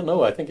I don't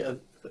know. I think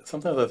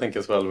sometimes I think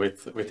as well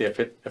with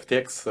the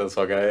FTX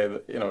saga.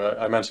 You know,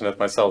 I mentioned it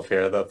myself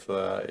here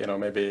that you know,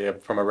 maybe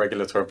from a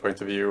regulatory point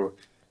of view,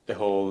 the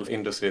whole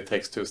industry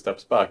takes 2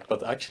 steps back.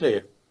 But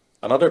actually,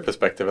 another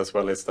perspective as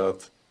well is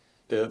that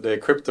the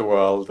crypto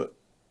world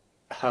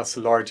has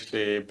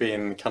largely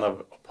been kind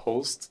of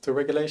opposed to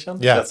regulation.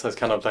 Yeah. That has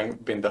kind of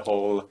like been the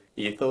whole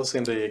ethos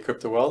in the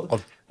crypto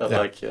world.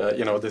 Like,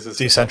 you know, this is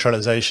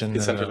decentralization.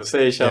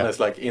 It's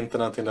like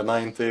internet in the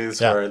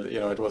 90s where, you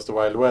know, it was the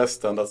Wild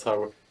West, and that's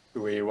how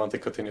we want to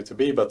continue to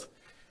be. But,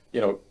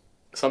 you know,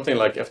 something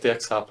like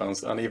FTX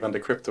happens, and even the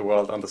crypto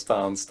world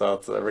understands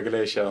that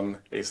regulation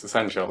is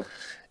essential.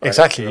 Right?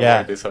 Exactly,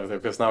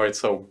 Because now it's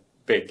so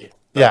big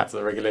that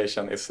the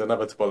regulation is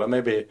inevitable. And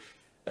maybe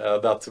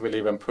that will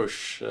even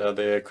push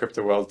the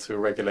crypto world to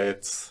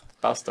regulate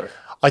faster.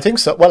 I think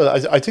so. Well,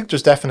 I think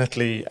there's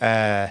definitely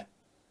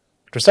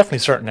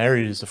certain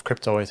areas of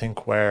crypto, I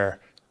think, where,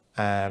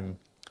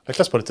 like,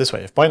 let's put it this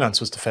way: if Binance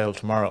was to fail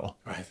tomorrow,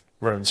 right,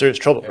 we're in serious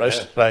trouble,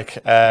 right? Like,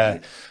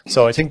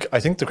 so I think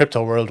the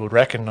crypto world would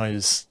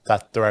recognize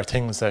that there are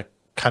things that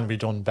can be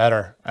done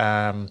better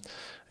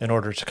in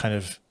order to kind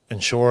of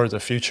ensure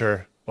the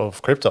future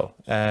of crypto,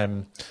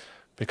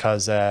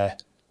 because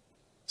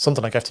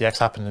something like FTX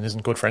happening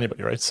isn't good for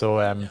anybody, right?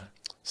 So,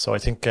 so I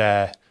think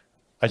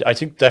I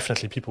think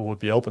definitely people would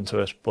be open to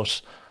it,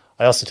 but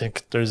I also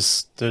think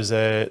there's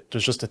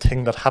just a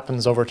thing that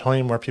happens over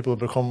time where people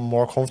become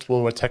more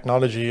comfortable with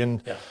technology,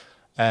 and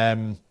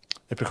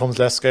it becomes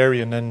less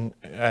scary and then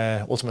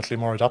ultimately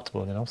more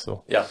adaptable, you know.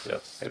 So yeah,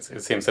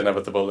 it seems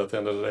inevitable at the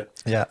end of the day.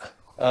 Yeah.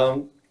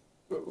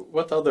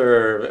 What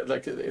other,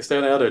 like, is there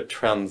any other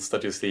trends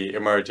that you see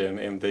emerging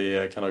in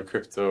the kind of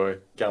crypto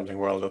gambling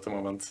world at the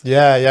moment?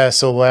 Yeah.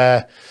 So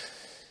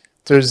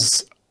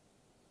there's,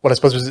 well, I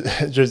suppose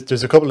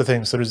there's a couple of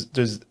things. So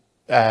there's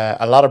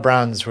a lot of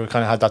brands who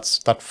kind of had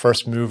that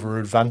first mover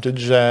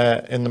advantage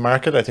in the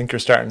market. I think you're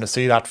starting to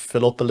see that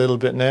fill up a little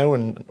bit now,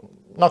 and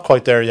not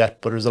quite there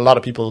yet, but there's a lot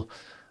of people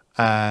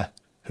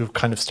who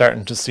kind of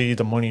starting to see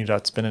the money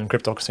that's been in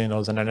crypto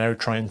casinos, and are now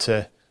trying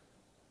to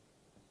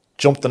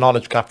jump the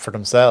knowledge gap for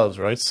themselves,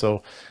 right?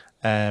 So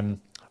a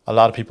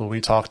lot of people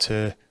we talk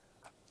to,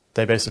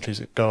 they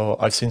basically go,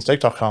 I've seen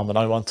stake.com and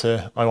I want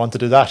to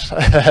do that.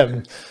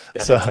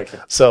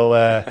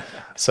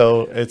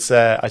 So it's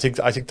I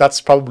think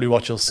that's probably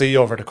what you'll see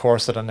over the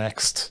course of the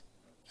next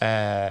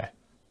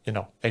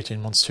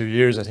 18 months, 2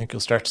 years. I think you'll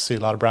start to see a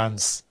lot of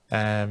brands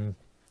turn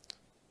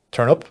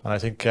up, and I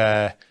think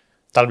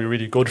that'll be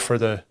really good for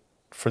the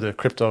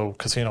crypto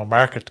casino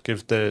market to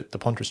give the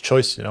punters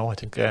choice, you know. I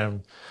think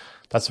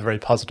that's a very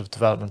positive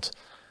development.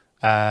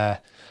 And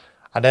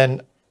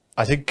then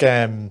I think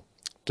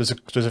there's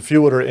a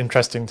few other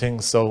interesting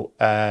things. So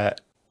I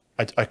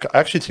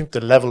actually think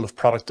the level of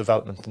product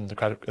development in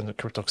the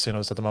crypto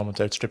casinos at the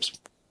moment outstrips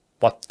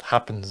what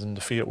happens in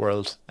the fiat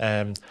world.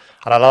 And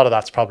a lot of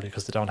that's probably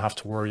because they don't have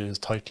to worry as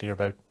tightly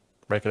about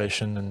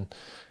regulation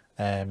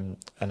and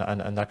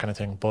that kind of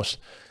thing. But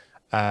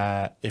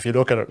if you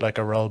look at it like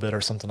a Rollbit or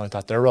something like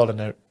that, they're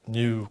rolling out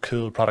new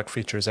cool product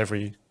features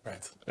every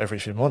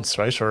few months,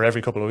 right? Or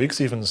every couple of weeks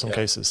even in some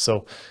cases.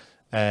 So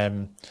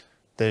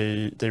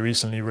they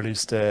recently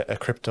released a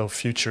crypto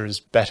futures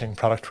betting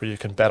product where you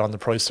can bet on the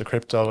price of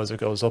crypto as it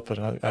goes up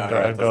and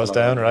goes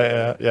down,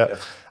 right? Yeah.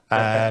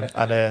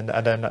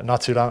 And then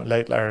not too long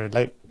late kind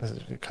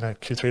of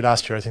Q3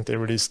 last year, I think they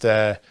released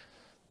the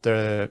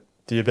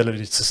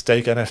ability to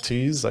stake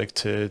NFTs, like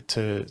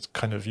to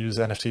kind of use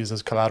NFTs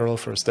as collateral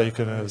for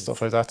staking and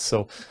stuff like that.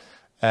 So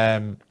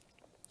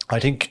I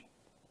think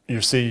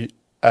you see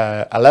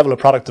a level of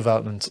product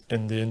development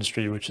in the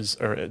industry, which is,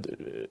 or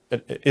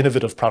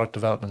innovative product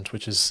development,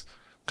 which is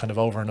kind of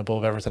over and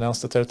above everything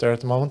else that's out there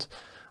at the moment.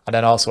 And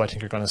then also I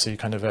think you're going to see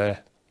kind of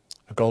a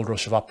gold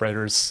rush of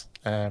operators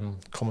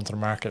coming to the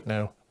market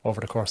now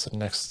over the course of the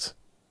next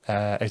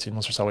 18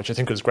 months or so, which I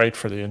think is great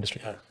for the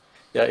industry.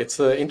 Yeah, it's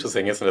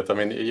interesting, isn't it? I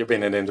mean, you've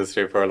been in the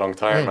industry for a long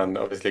time, and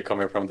obviously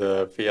coming from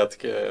the fiat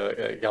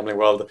gambling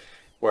world,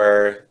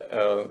 where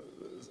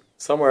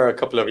somewhere a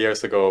couple of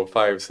years ago,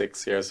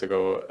 5-6 years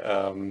ago,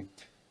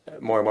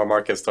 more and more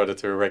markets started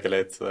to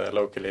regulate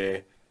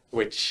locally,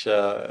 which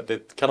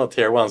the kind of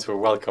tier ones were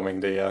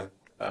welcoming the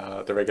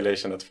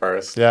regulation at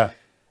first. Yeah.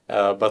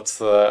 But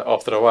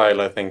after a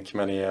while, I think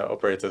many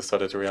operators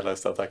started to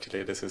realize that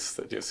actually this is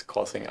just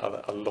causing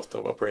a lot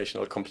of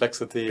operational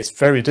complexity. It's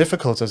very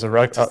difficult as a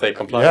to stay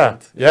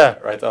compliant. Yeah.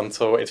 Right. And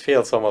so it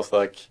feels almost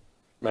like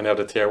many of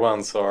the tier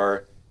ones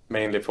are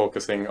mainly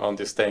focusing on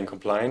just staying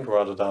compliant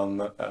rather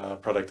than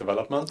product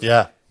development.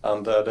 Yeah.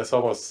 And there's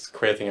almost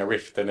creating a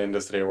rift in the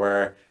industry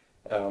where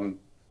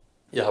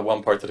you have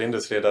one part of the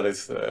industry that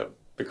is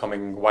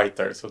becoming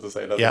whiter, so to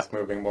say, that is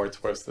moving more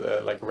towards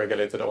the like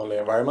regulated only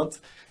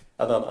environment.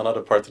 And then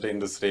another part of the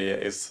industry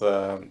is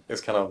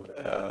kind of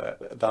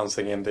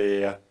dancing in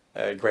the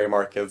gray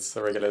markets,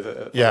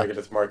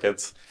 regulated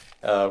markets,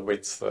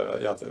 with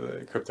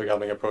the crypto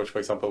gambling approach, for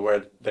example,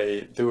 where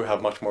they do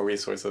have much more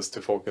resources to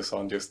focus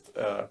on just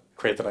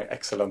creating an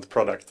excellent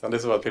product. And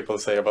this is what people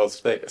say about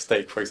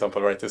stake, for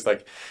example, right? It's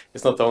like,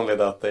 it's not only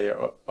that they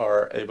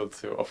are able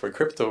to offer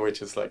crypto,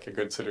 which is like a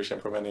good solution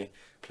for many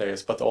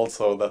players, but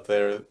also that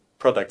their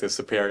product is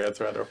superior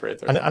to other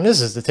operators. And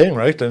this is the thing,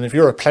 right? And if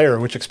you're a player,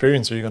 which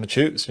experience are you going to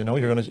choose? You know,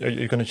 you're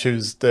going to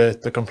choose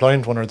the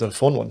compliant one or the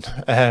fun one.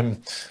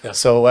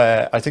 So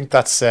I think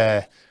that's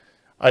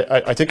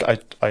I think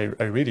I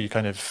really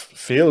kind of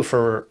feel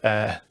for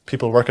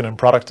people working in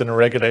product in a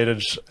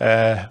regulated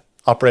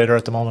operator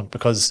at the moment,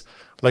 because,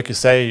 like you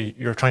say,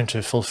 you're trying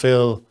to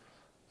fulfill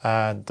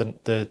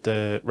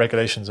the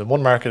regulations in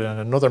one market and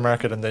another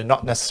market, and they're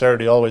not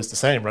necessarily always the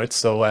same, right?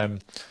 So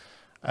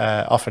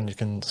often you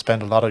can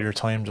spend a lot of your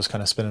time just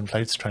kind of spinning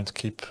plates trying to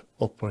keep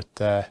up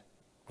with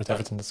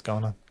everything that's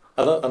going on.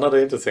 Another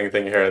interesting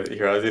thing here,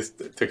 I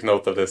just took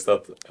note of this,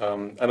 that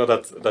I know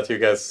that you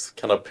guys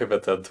kind of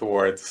pivoted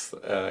towards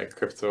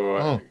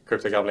crypto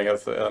gambling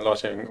as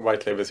launching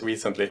white labels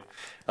recently,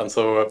 and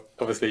so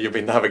obviously you've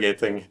been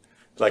navigating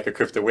like a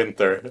crypto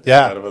winter.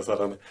 All of a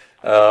sudden.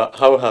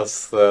 How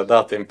has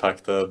that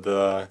impacted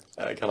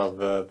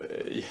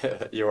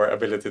your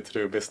ability to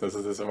do business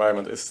in this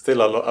environment? Is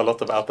still a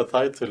lot of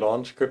appetite to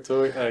launch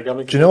crypto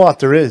gambling? Do you know what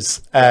there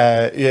is?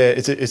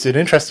 It's an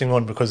interesting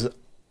one, because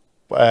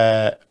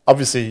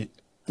obviously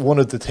one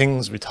of the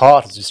things we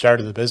thought as we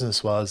started the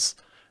business was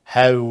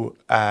how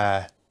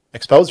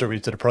exposed are we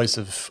to the price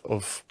of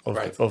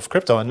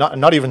crypto, and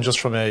not even just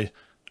from it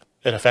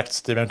affects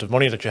the amount of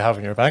money that you have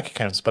in your bank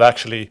accounts, but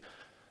actually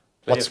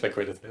what's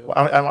liquidity.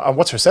 And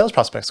what's your sales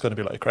prospects going to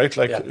be like, right?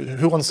 Like, Yeah.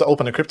 who wants to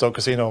open a crypto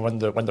casino when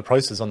the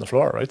price is on the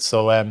floor, right?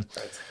 So, Right.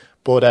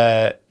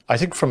 but I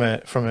think from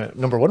a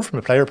number one, from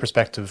a player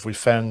perspective, we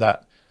found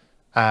that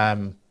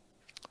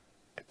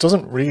it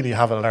doesn't really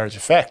have a large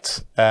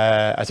effect.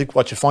 I think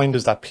what you find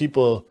is that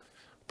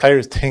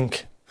players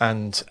think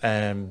and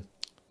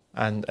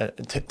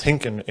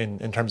think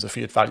in terms of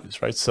fiat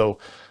values, right? So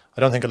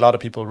I don't think a lot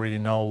of people really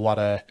know what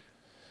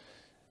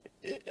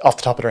off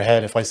the top of their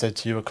head, if I said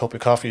to you a cup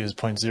of coffee is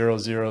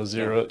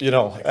 0.000, you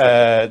know,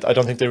 I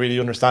don't think they really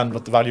understand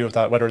what the value of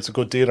that, whether it's a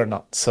good deal or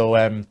not. So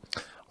I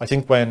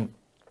think I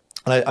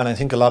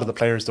think a lot of the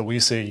players that we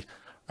see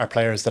are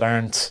players that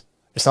aren't,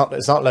 it's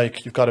not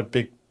like you've got a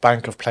big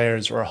bank of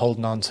players who are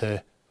holding on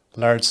to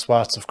large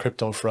swaths of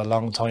crypto for a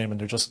long time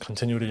and they're just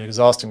continually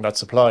exhausting that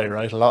supply,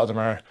 right? A lot of them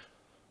are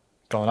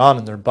going on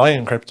and they're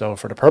buying crypto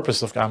for the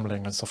purpose of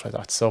gambling and stuff like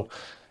that. So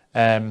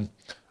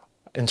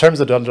in terms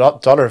of the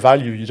dollar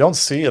value, you don't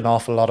see an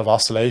awful lot of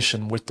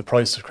oscillation with the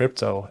price of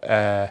crypto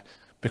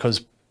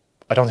because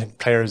I don't think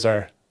players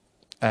are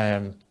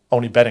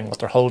only betting what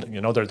they're holding.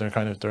 You know,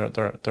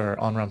 they're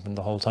on ramping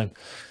the whole time.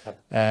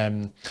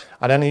 And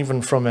then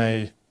even from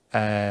an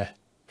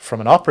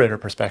operator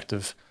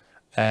perspective,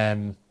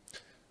 I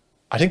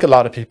think a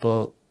lot of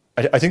people,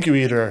 I think you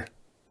either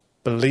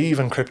believe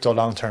in crypto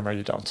long term or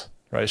you don't,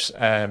 right?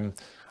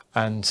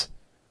 And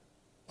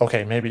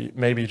okay,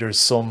 maybe there's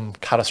some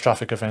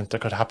catastrophic event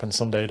that could happen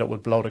someday that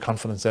would blow the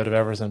confidence out of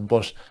everything.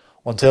 But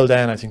until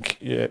then, I think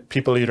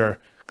people either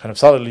kind of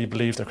solidly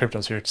believe that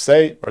crypto's here to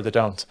stay or they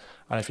don't.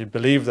 And if you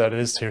believe that it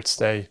is here to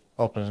stay,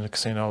 opening a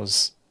casino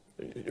is,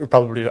 you're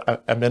probably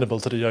amenable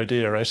to the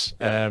idea, right?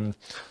 Yeah.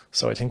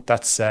 So I think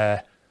that's,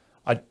 I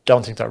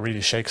don't think that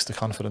really shakes the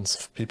confidence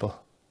of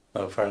people.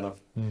 No, fair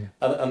enough. And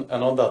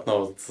on that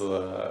note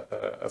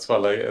as well,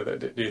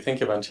 like, do you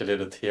think eventually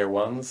the tier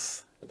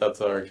ones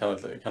that are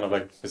kind of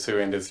like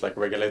pursuing this like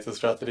regulated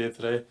strategy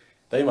today,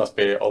 they must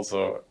be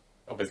also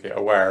obviously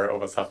aware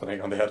of what's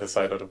happening on the other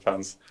side of the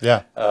fence?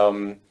 Yeah.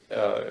 Do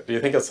you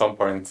think at some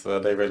point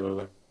they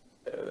will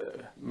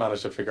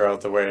manage to figure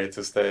out a way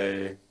to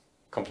stay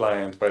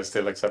compliant by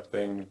still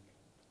accepting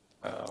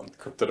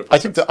crypto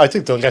deposits? I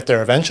think they'll get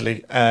there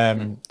eventually,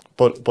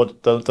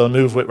 but they'll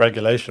move with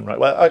regulation, right?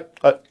 Well,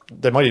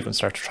 they might even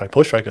start to try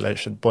push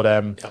regulation, but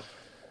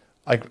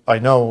I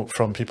know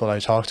from people I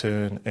talk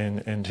to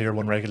in tier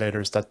one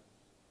regulators that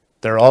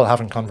they're all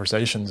having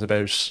conversations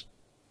about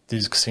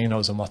these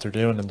casinos and what they're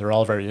doing, and they're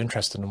all very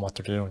interested in what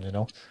they're doing, you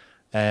know,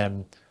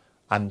 and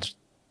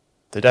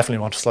they definitely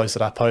want to slice of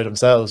that pie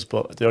themselves.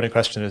 But the only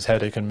question is how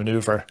they can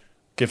maneuver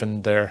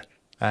given their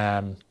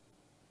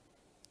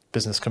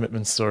business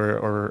commitments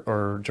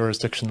or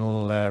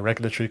jurisdictional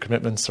regulatory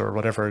commitments or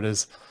whatever it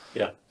is.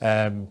 Yeah.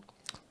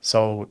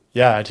 So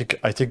yeah, I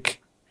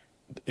think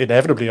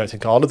inevitably, I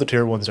think all of the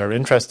tier ones are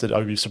interested. I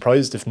would be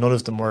surprised if none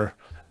of them were,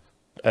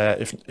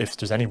 if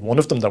there's any one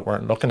of them that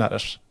weren't looking at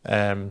it.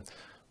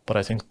 But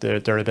I think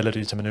their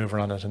ability to maneuver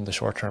on it in the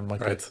short term might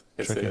be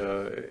tricky.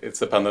 It's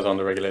dependent on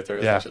the regulator,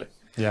 essentially.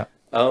 Yeah.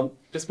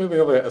 Just moving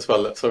over as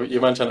well. So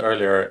you mentioned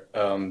earlier,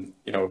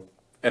 you know,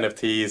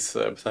 NFTs,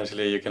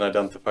 potentially you can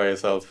identify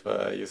yourself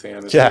using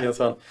NFT and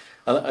so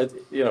on. And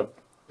you know,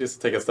 just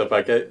to take a step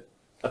back, I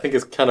think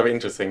it's kind of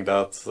interesting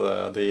that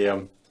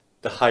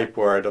the hype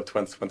word of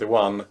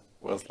 2021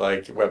 was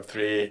like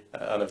Web3,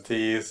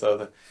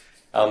 NFTs,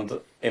 and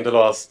in the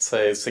last,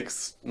 say,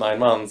 6-9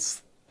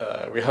 months,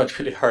 we haven't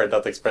really heard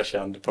that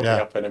expression popping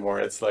up anymore.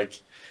 It's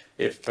like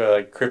if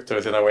crypto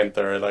is in a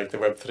winter, like the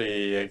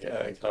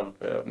Web3 kind of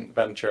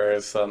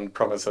ventures and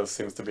promises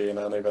seems to be in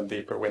an even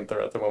deeper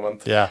winter at the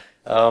moment. Yeah.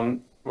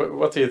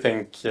 What do you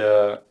think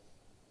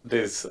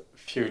these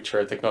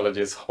future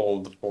technologies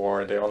hold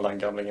for the online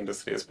gambling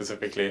industry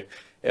specifically?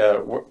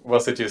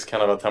 Was it just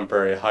kind of a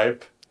temporary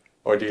hype,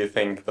 or do you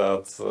think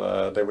that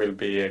there will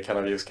be kind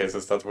of use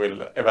cases that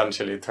will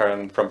eventually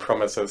turn from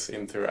promises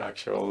into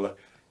actual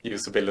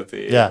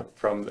usability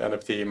from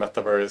NFT,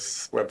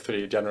 metaverse,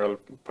 Web3 general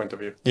point of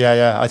view?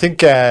 Yeah. I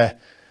think, well,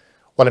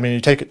 I mean,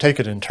 you take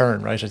it in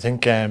turn, right? I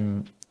think we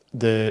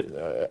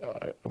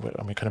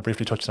kind of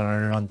briefly touched on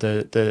earlier on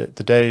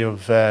the day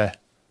of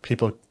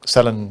people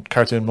selling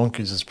cartoon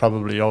monkeys is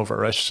probably over,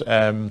 right?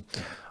 I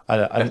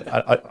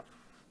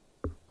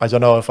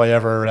don't know if I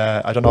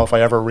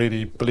ever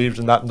really believed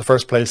in that in the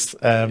first place.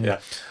 But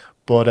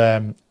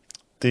I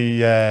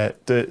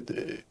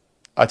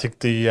think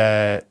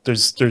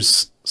there's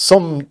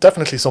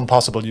definitely some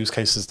possible use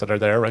cases that are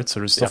there, right?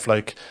 So there's stuff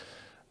like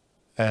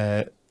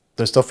the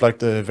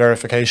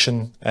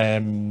verification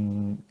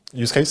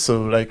use case.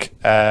 So like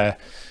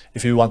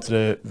if you wanted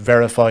to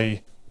verify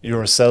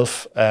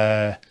yourself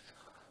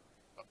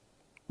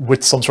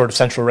with some sort of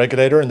central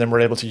regulator, and then we're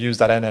able to use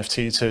that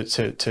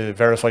NFT to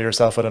verify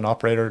yourself at an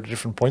operator at a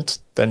different point,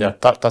 then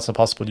that's a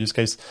possible use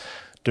case.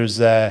 There's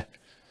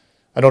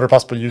another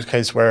possible use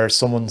case where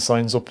someone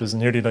signs up as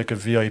nearly like a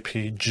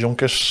VIP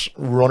junket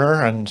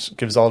runner and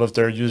gives all of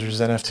their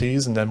users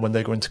NFTs, and then when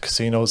they go into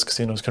casinos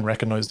can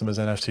recognize them as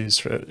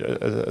NFTs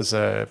as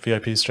a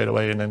VIP straight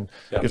away, and then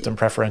give them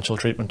preferential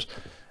treatment.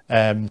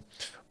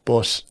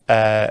 But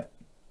I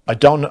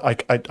don't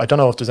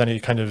know if there's any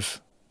kind of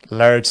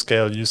large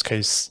scale use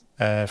case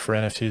for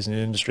NFTs in the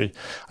industry.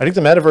 I think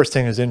the metaverse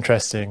thing is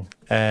interesting.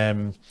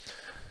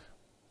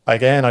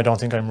 Again, I don't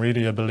think I'm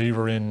really a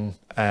believer in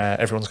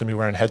everyone's going to be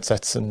wearing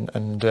headsets and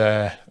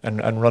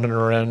running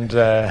around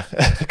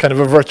kind of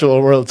a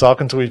virtual world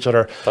talking to each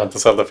other. Time to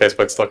sell the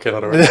Facebook stock, in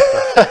other words.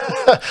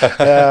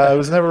 I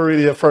was never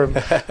really a firm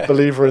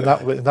believer in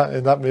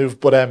that move,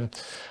 but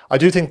I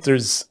do think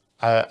there's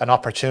an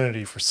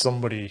opportunity for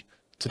somebody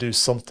to do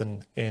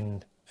something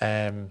in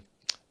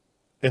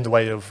the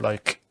way of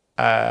like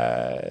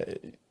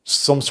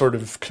some sort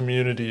of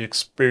community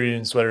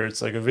experience, whether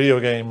it's like a video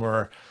game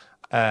or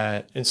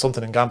in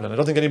something in gambling. I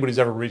don't think anybody's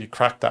ever really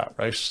cracked that,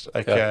 right?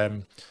 Like,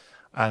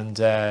 and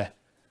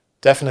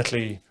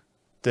definitely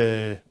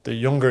the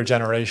younger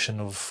generation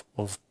of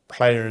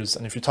players.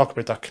 And if you talk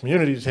about that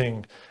community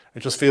thing, it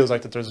just feels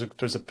like that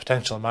there's a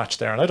potential match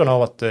there. And I don't know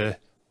what the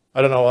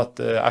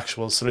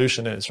actual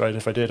solution is, right?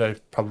 If I did,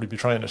 I'd probably be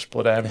trying it.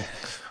 But I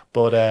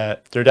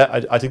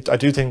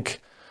do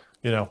think,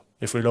 you know,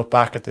 if we look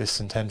back at this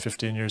in 10,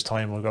 15 years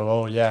time, we'll go,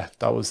 oh yeah,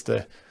 that was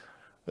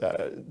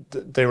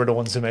they were the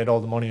ones who made all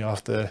the money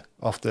off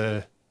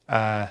the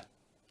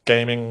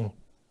gaming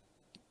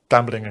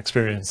gambling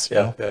experience.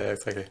 Yeah,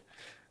 exactly.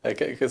 Like,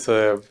 because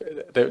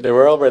there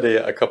were already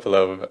a couple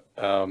of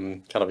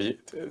kind of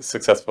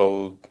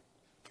successful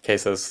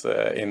cases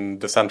in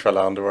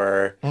Decentraland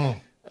where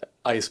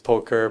ice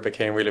poker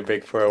became really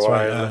big for a while.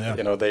 Right, yeah.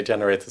 You know, they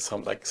generated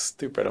some like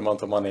stupid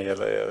amount of money,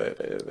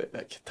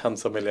 like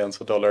tens of millions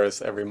of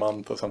dollars every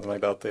month or something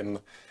like that in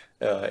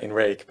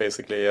rake,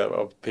 basically,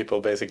 of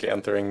people basically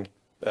entering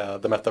the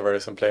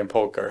metaverse and playing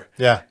poker.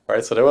 Yeah.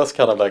 Right. So there was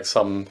kind of like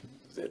some,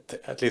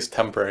 at least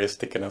temporary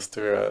stickiness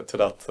to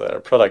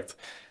that product.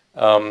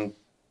 And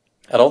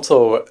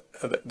also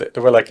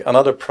there were like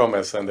another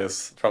promise in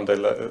this from a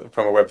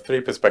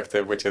Web3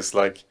 perspective, which is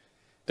like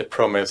the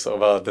promise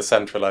of a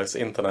decentralized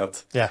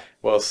internet.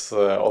 Was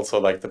also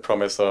like the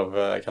promise of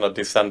kind of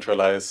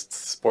decentralized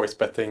sports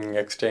betting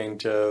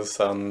exchanges,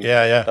 and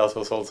that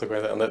was also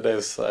great. And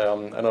there's I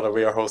know that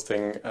we are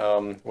hosting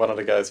one of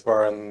the guys,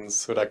 Warren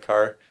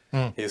Sudhakar.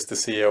 He's the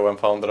CEO and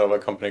founder of a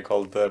company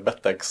called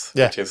BetX,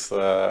 which is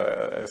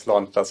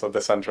launched as a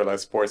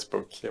decentralized sports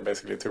book,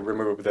 basically to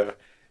remove the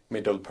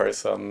middle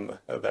person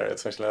there,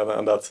 essentially.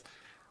 And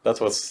that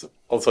was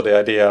also the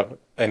idea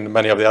in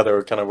many of the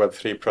other kind of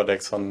Web3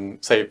 projects on,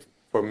 say,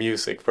 for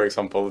music, for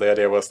example. The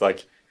idea was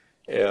like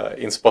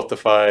in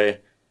Spotify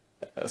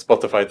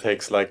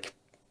takes like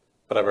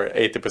whatever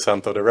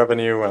 80% of the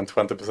revenue and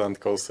 20%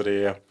 goes to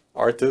the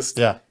artist.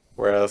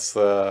 Whereas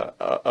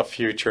a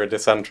future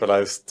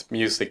decentralized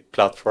music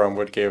platform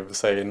would give,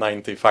 say,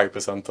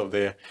 95% of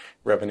the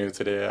revenue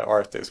to the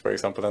artist, for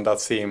example. And that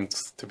seemed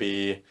to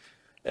be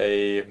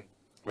a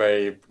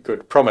very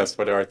good promise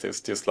for the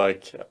artist, just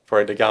like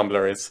for the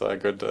gambler it's a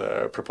good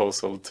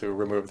proposal to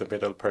remove the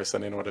middle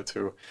person in order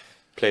to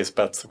place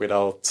bets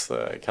without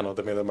kind of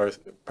the middle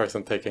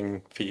person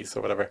taking fees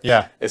or whatever.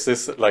 Is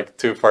this like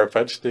too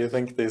far-fetched, do you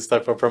think, these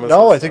type of promises?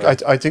 No, I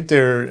think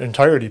they're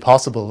entirely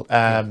possible.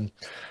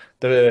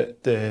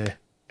 The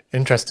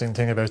interesting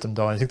thing about them,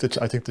 though, I think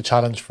the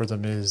challenge for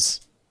them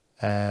is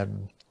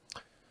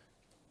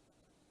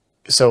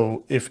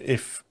so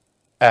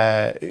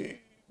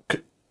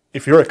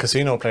if you're a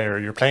casino player,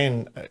 you're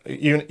playing,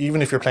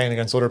 even if you're playing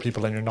against other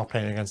people and you're not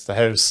playing against the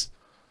house,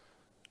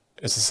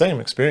 it's the same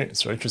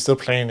experience, right? You're still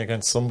playing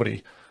against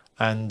somebody.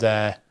 And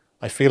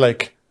I feel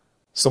like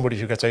somebody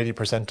who gets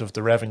 80% of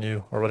the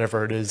revenue or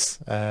whatever it is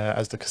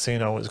as the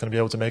casino is going to be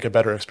able to make a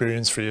better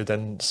experience for you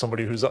than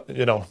somebody who's,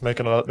 you know,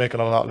 making a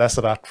lot less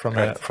of that from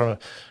a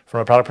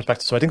product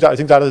perspective. So I think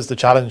that is the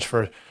challenge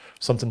for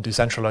something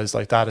decentralized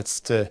like that.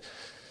 It's to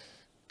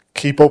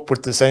keep up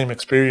with the same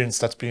experience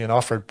that's being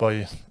offered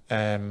by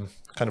kind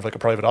of like a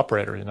private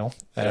operator, you know.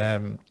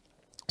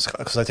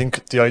 Because I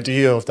think the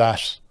idea of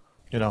that,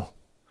 you know,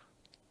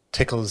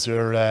 tickles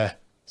your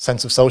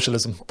sense of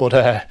socialism, but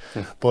I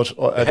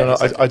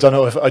don't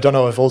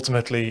know if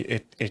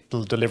ultimately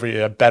it'll deliver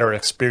you a better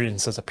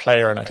experience as a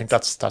player, and I think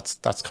that's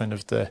kind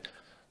of the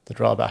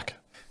drawback.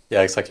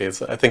 Yeah, exactly.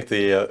 I think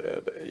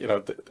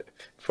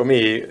for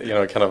me, you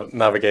know, kind of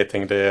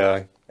navigating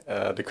the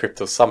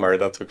crypto summer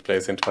that took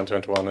place in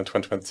 2021 and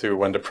 2022,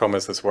 when the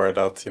promises were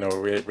that, you know,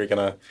 we're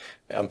gonna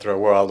enter a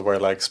world where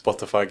like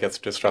Spotify gets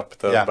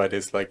disrupted by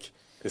this like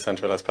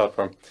decentralized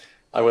platform.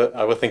 I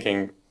was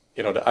thinking,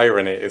 you know, the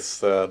irony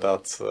is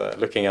that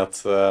looking at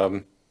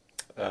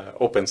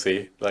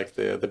OpenSea, like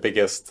the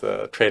biggest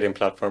trading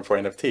platform for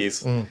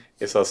NFTs,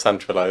 is a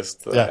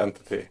centralized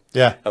entity.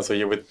 And so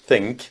you would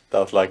think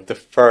that like the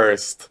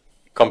first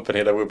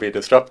company that would be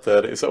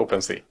disrupted is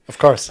OpenSea. Of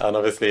course. And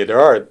obviously there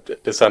are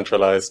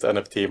decentralized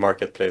NFT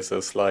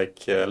marketplaces like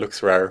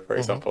LooksRare, for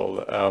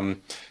example.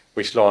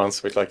 which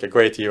launched with like a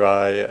great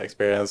UI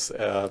experience,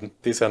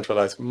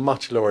 decentralized,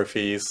 much lower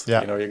fees.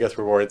 Yeah. You know, you get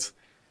rewards,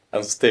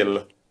 and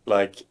still,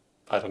 like,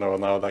 I don't know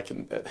now, like,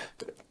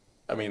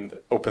 I mean,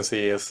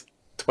 OpenSea is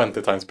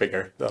 20 times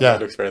bigger than it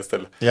looks very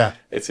still. Yeah.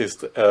 It's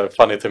just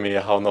funny to me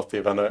how not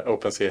even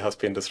OpenSea has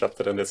been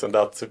disrupted in this, and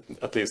that,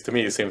 at least to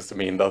me, seems to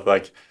mean that,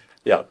 like,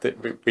 yeah,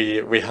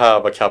 we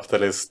have a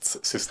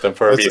capitalist system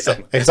for a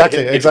reason. Exactly,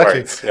 exactly.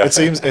 Works, yeah.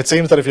 It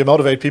seems that if you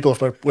motivate people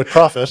with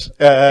profit,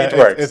 it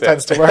works. It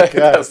tends to work.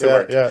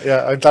 Yeah,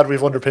 yeah. I'm glad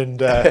we've underpinned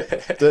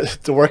the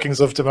workings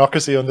of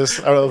democracy on this,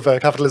 of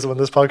capitalism on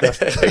this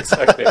podcast.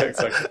 exactly.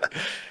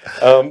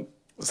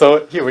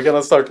 So here we're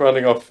gonna start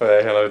rounding off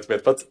here a little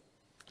bit, but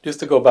just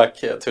to go back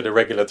to the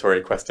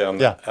regulatory question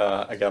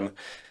again.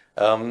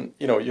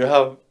 You know, you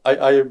have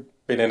I've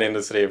been in the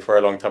industry for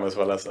a long time as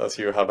well as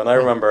you have, and I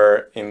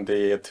remember in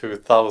the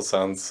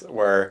 2000s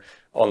where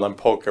online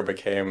poker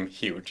became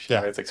huge.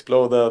 Yeah. It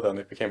exploded and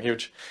it became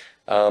huge,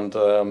 and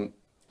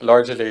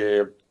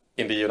largely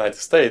in the United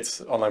States,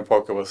 online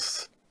poker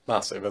was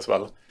massive as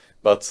well,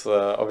 but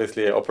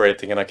obviously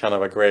operating in a kind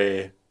of a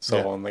gray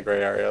zone, a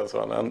gray area as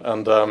well,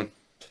 and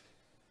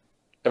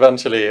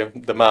eventually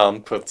the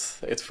man put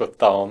its foot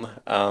down,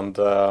 and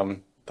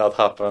that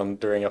happened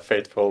during a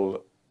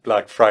fateful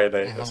Black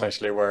Friday,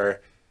 essentially,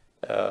 where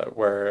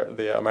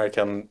the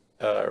American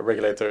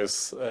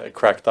regulators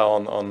cracked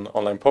down on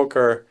online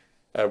poker,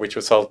 which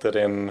resulted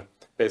in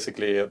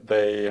basically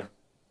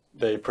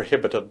they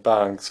prohibited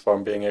banks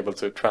from being able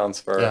to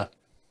transfer,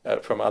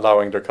 from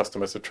allowing their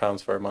customers to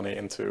transfer money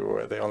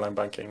into the online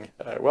banking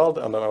world,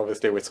 and then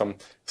obviously with some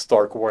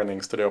stark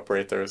warnings to the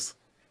operators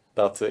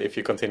that if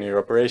you continue your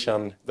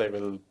operation, they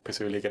will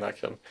pursue legal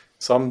action.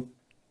 Some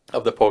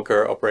of the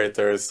poker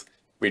operators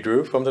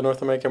withdrew from the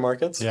North American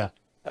markets.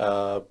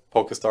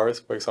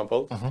 PokerStars, for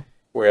example,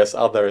 whereas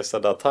others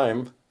at that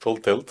time, Full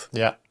Tilt,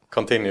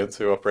 continued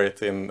to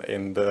operate in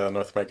the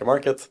North American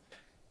market.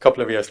 A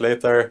couple of years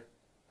later,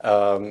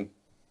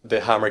 the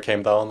hammer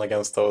came down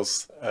against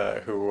those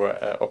who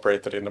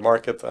operated in the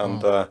market,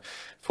 and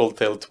Full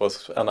Tilt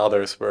and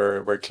others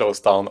were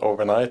closed down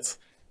overnight.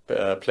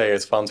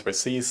 Players' funds were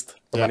seized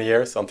for many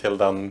years, until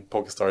then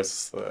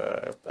PokerStars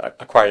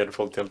acquired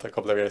Full Tilt a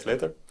couple of years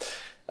later.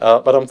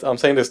 But I'm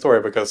saying this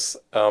story because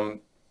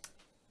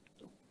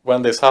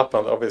when this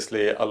happened,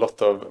 obviously a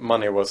lot of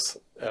money was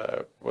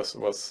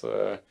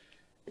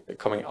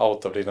coming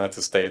out of the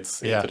United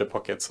States into the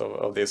pockets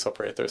of these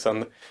operators,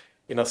 and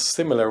in a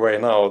similar way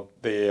now,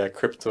 the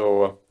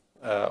crypto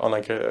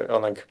online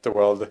crypto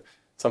world,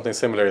 something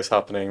similar is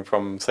happening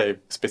from, say,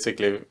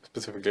 specifically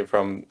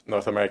from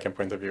North American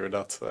point of view,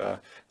 that a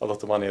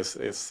lot of money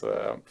is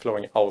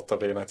flowing out of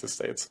the United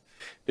States.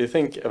 Do you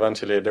think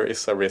eventually there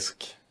is a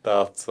risk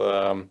that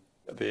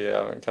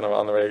the kind of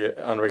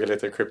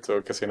unregulated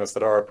crypto casinos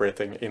that are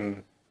operating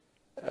in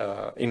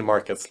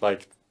markets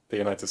like the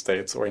United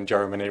States or in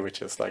Germany,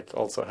 which is like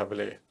also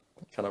heavily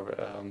kind of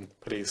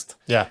policed,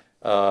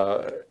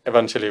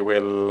 eventually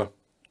will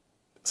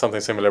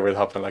something similar will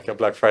happen, like a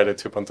Black Friday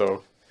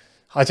 2.0?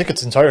 I think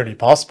it's entirely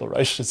possible,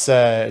 right? It's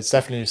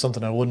definitely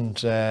something I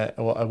wouldn't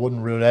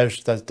rule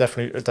out. That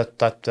definitely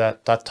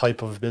that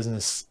type of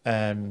business,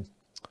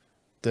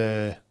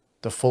 the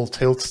Full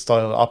Tilt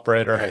style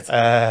operator,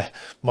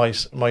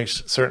 might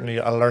certainly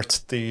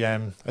alert the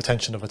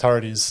attention of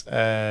authorities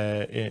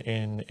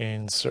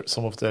in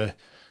some of the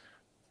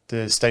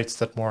states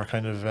that more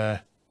kind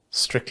of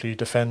strictly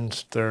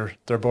defend their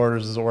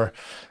borders, or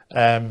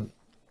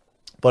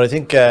but I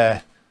think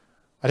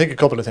a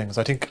couple of things.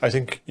 I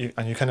think you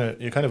kind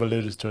of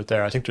alluded to it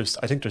there. I think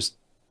there's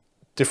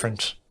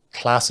different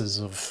classes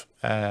of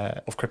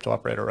crypto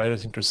operator, right? I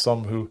think there's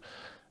some who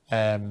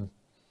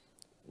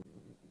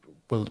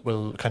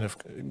will kind of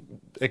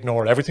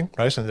ignore everything,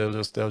 right? And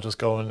they'll just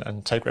go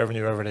and take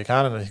revenue wherever they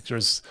can. And I think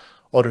there's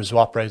others who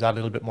operate that a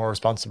little bit more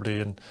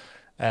responsibly and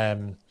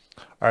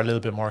are a little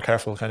bit more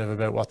careful kind of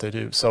about what they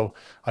do. So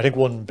I think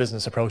one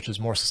business approach is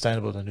more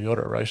sustainable than the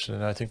other, right?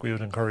 And I think we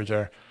would encourage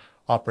our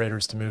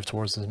operators to move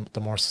towards the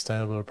more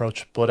sustainable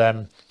approach. But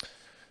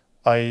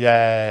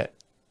the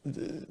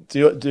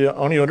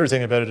only other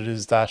thing about it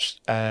is that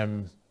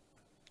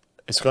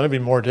it's going to be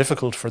more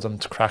difficult for them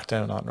to crack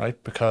down on,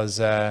 right? Because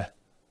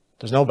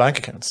there's no bank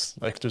accounts.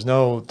 Like there's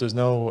no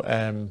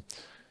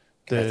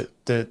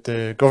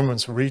the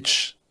government's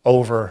reach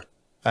over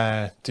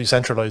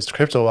decentralized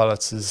crypto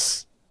wallets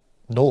is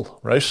null,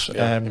 right?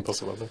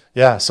 Impossible.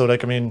 Yeah. So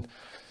like, I mean,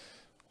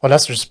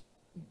 unless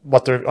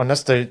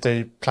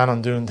they plan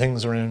on doing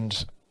things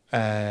around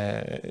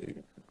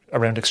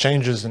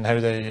exchanges and how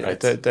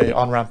they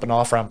on-ramp and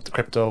off-ramp the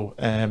crypto,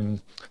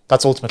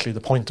 that's ultimately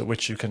the point at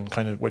which you can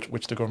kind of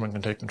which the government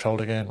can take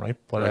control again, right?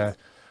 But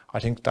I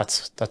think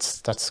that's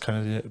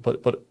kind of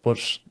but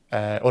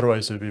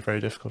otherwise it would be very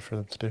difficult for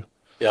them to do.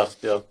 Yeah,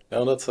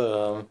 that's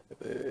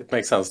it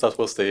makes sense. That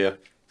was the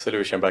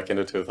solution back in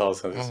the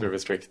 2000s, is to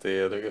restrict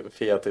the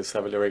fiat is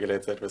heavily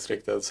regulated,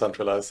 restricted,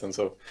 centralized, and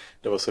so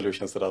there were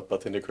solutions to that.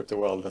 But in the crypto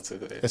world,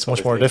 it's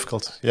much more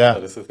difficult. Yeah,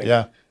 that is the thing.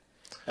 yeah.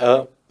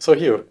 So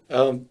Hugh,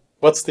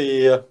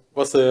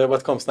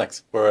 What comes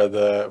next for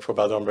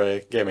Bad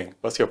Hombre Gaming?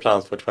 What's your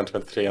plans for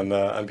 2023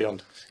 and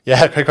beyond?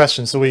 Yeah, great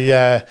question. So we,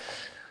 I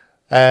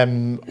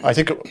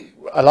think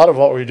a lot of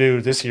what we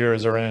do this year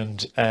is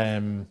around.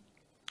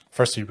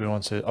 Firstly, we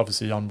want to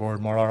obviously onboard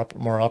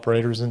more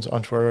operators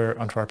onto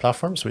our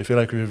platform. So we feel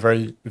like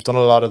we've done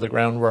a lot of the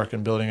groundwork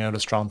in building out a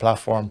strong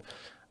platform.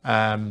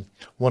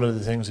 One of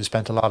the things we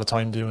spent a lot of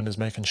time doing is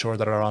making sure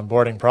that our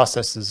onboarding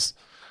process has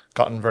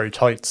gotten very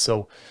tight.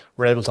 So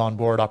we're able to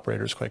onboard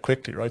operators quite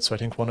quickly, right? So I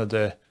think one of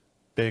the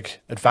big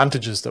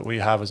advantages that we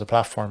have as a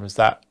platform is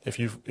that if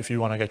you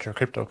want to get your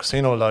crypto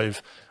casino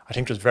live, I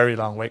think there's very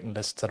long waiting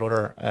lists at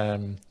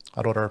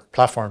other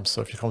platforms.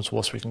 So if you come to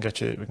us, we can get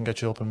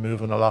you up and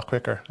moving a lot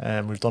quicker.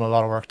 And we've done a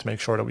lot of work to make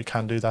sure that we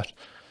can do that.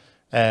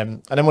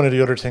 And then one of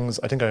the other things,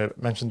 I think I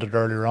mentioned it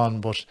earlier on,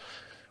 but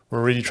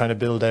we're really trying to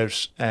build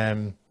out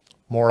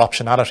more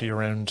optionality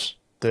around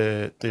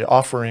the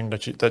offering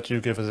that you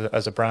give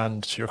as a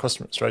brand to your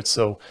customers, right?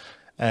 So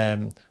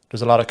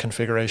there's a lot of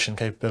configuration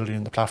capability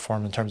in the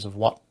platform in terms of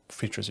what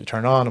features you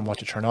turn on and what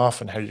you turn off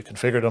and how you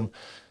configure them,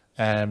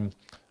 and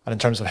in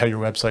terms of how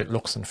your website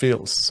looks and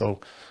feels.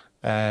 So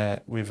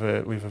we've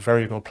a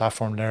very good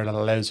platform there that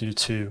allows you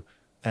to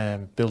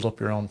build up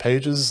your own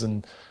pages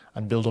and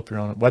build up your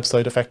own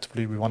website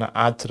effectively. We want to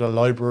add to the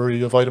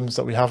library of items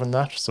that we have in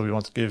that. So we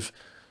want to give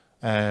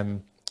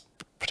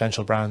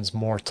potential brands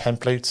more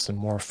templates and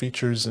more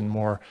features and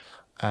more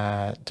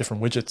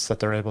different widgets that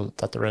they're able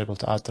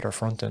to add to their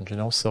front end, you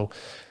know. So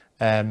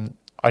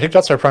I think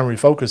that's our primary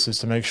focus, is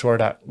to make sure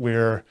that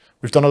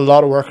we've done a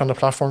lot of work on the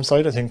platform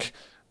side. I think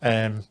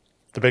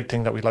the big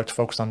thing that we'd like to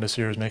focus on this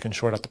year is making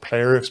sure that the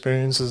player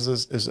experience is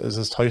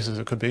as tight as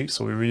it could be.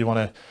 So we really want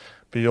to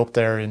be up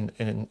there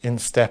in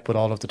step with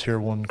all of the tier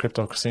 1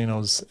 crypto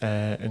casinos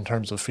in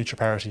terms of feature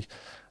parity,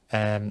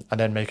 and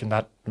then making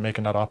that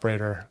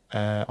operator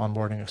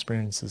onboarding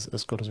experience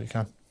as good as we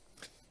can.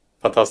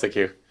 Fantastic,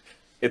 Hugh.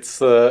 It's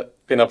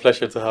been a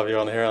pleasure to have you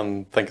on here,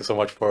 and thank you so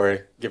much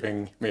for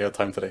giving me your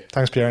time today.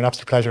 Thanks, Pierre. An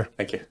absolute pleasure.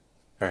 Thank you.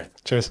 All right.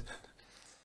 Cheers.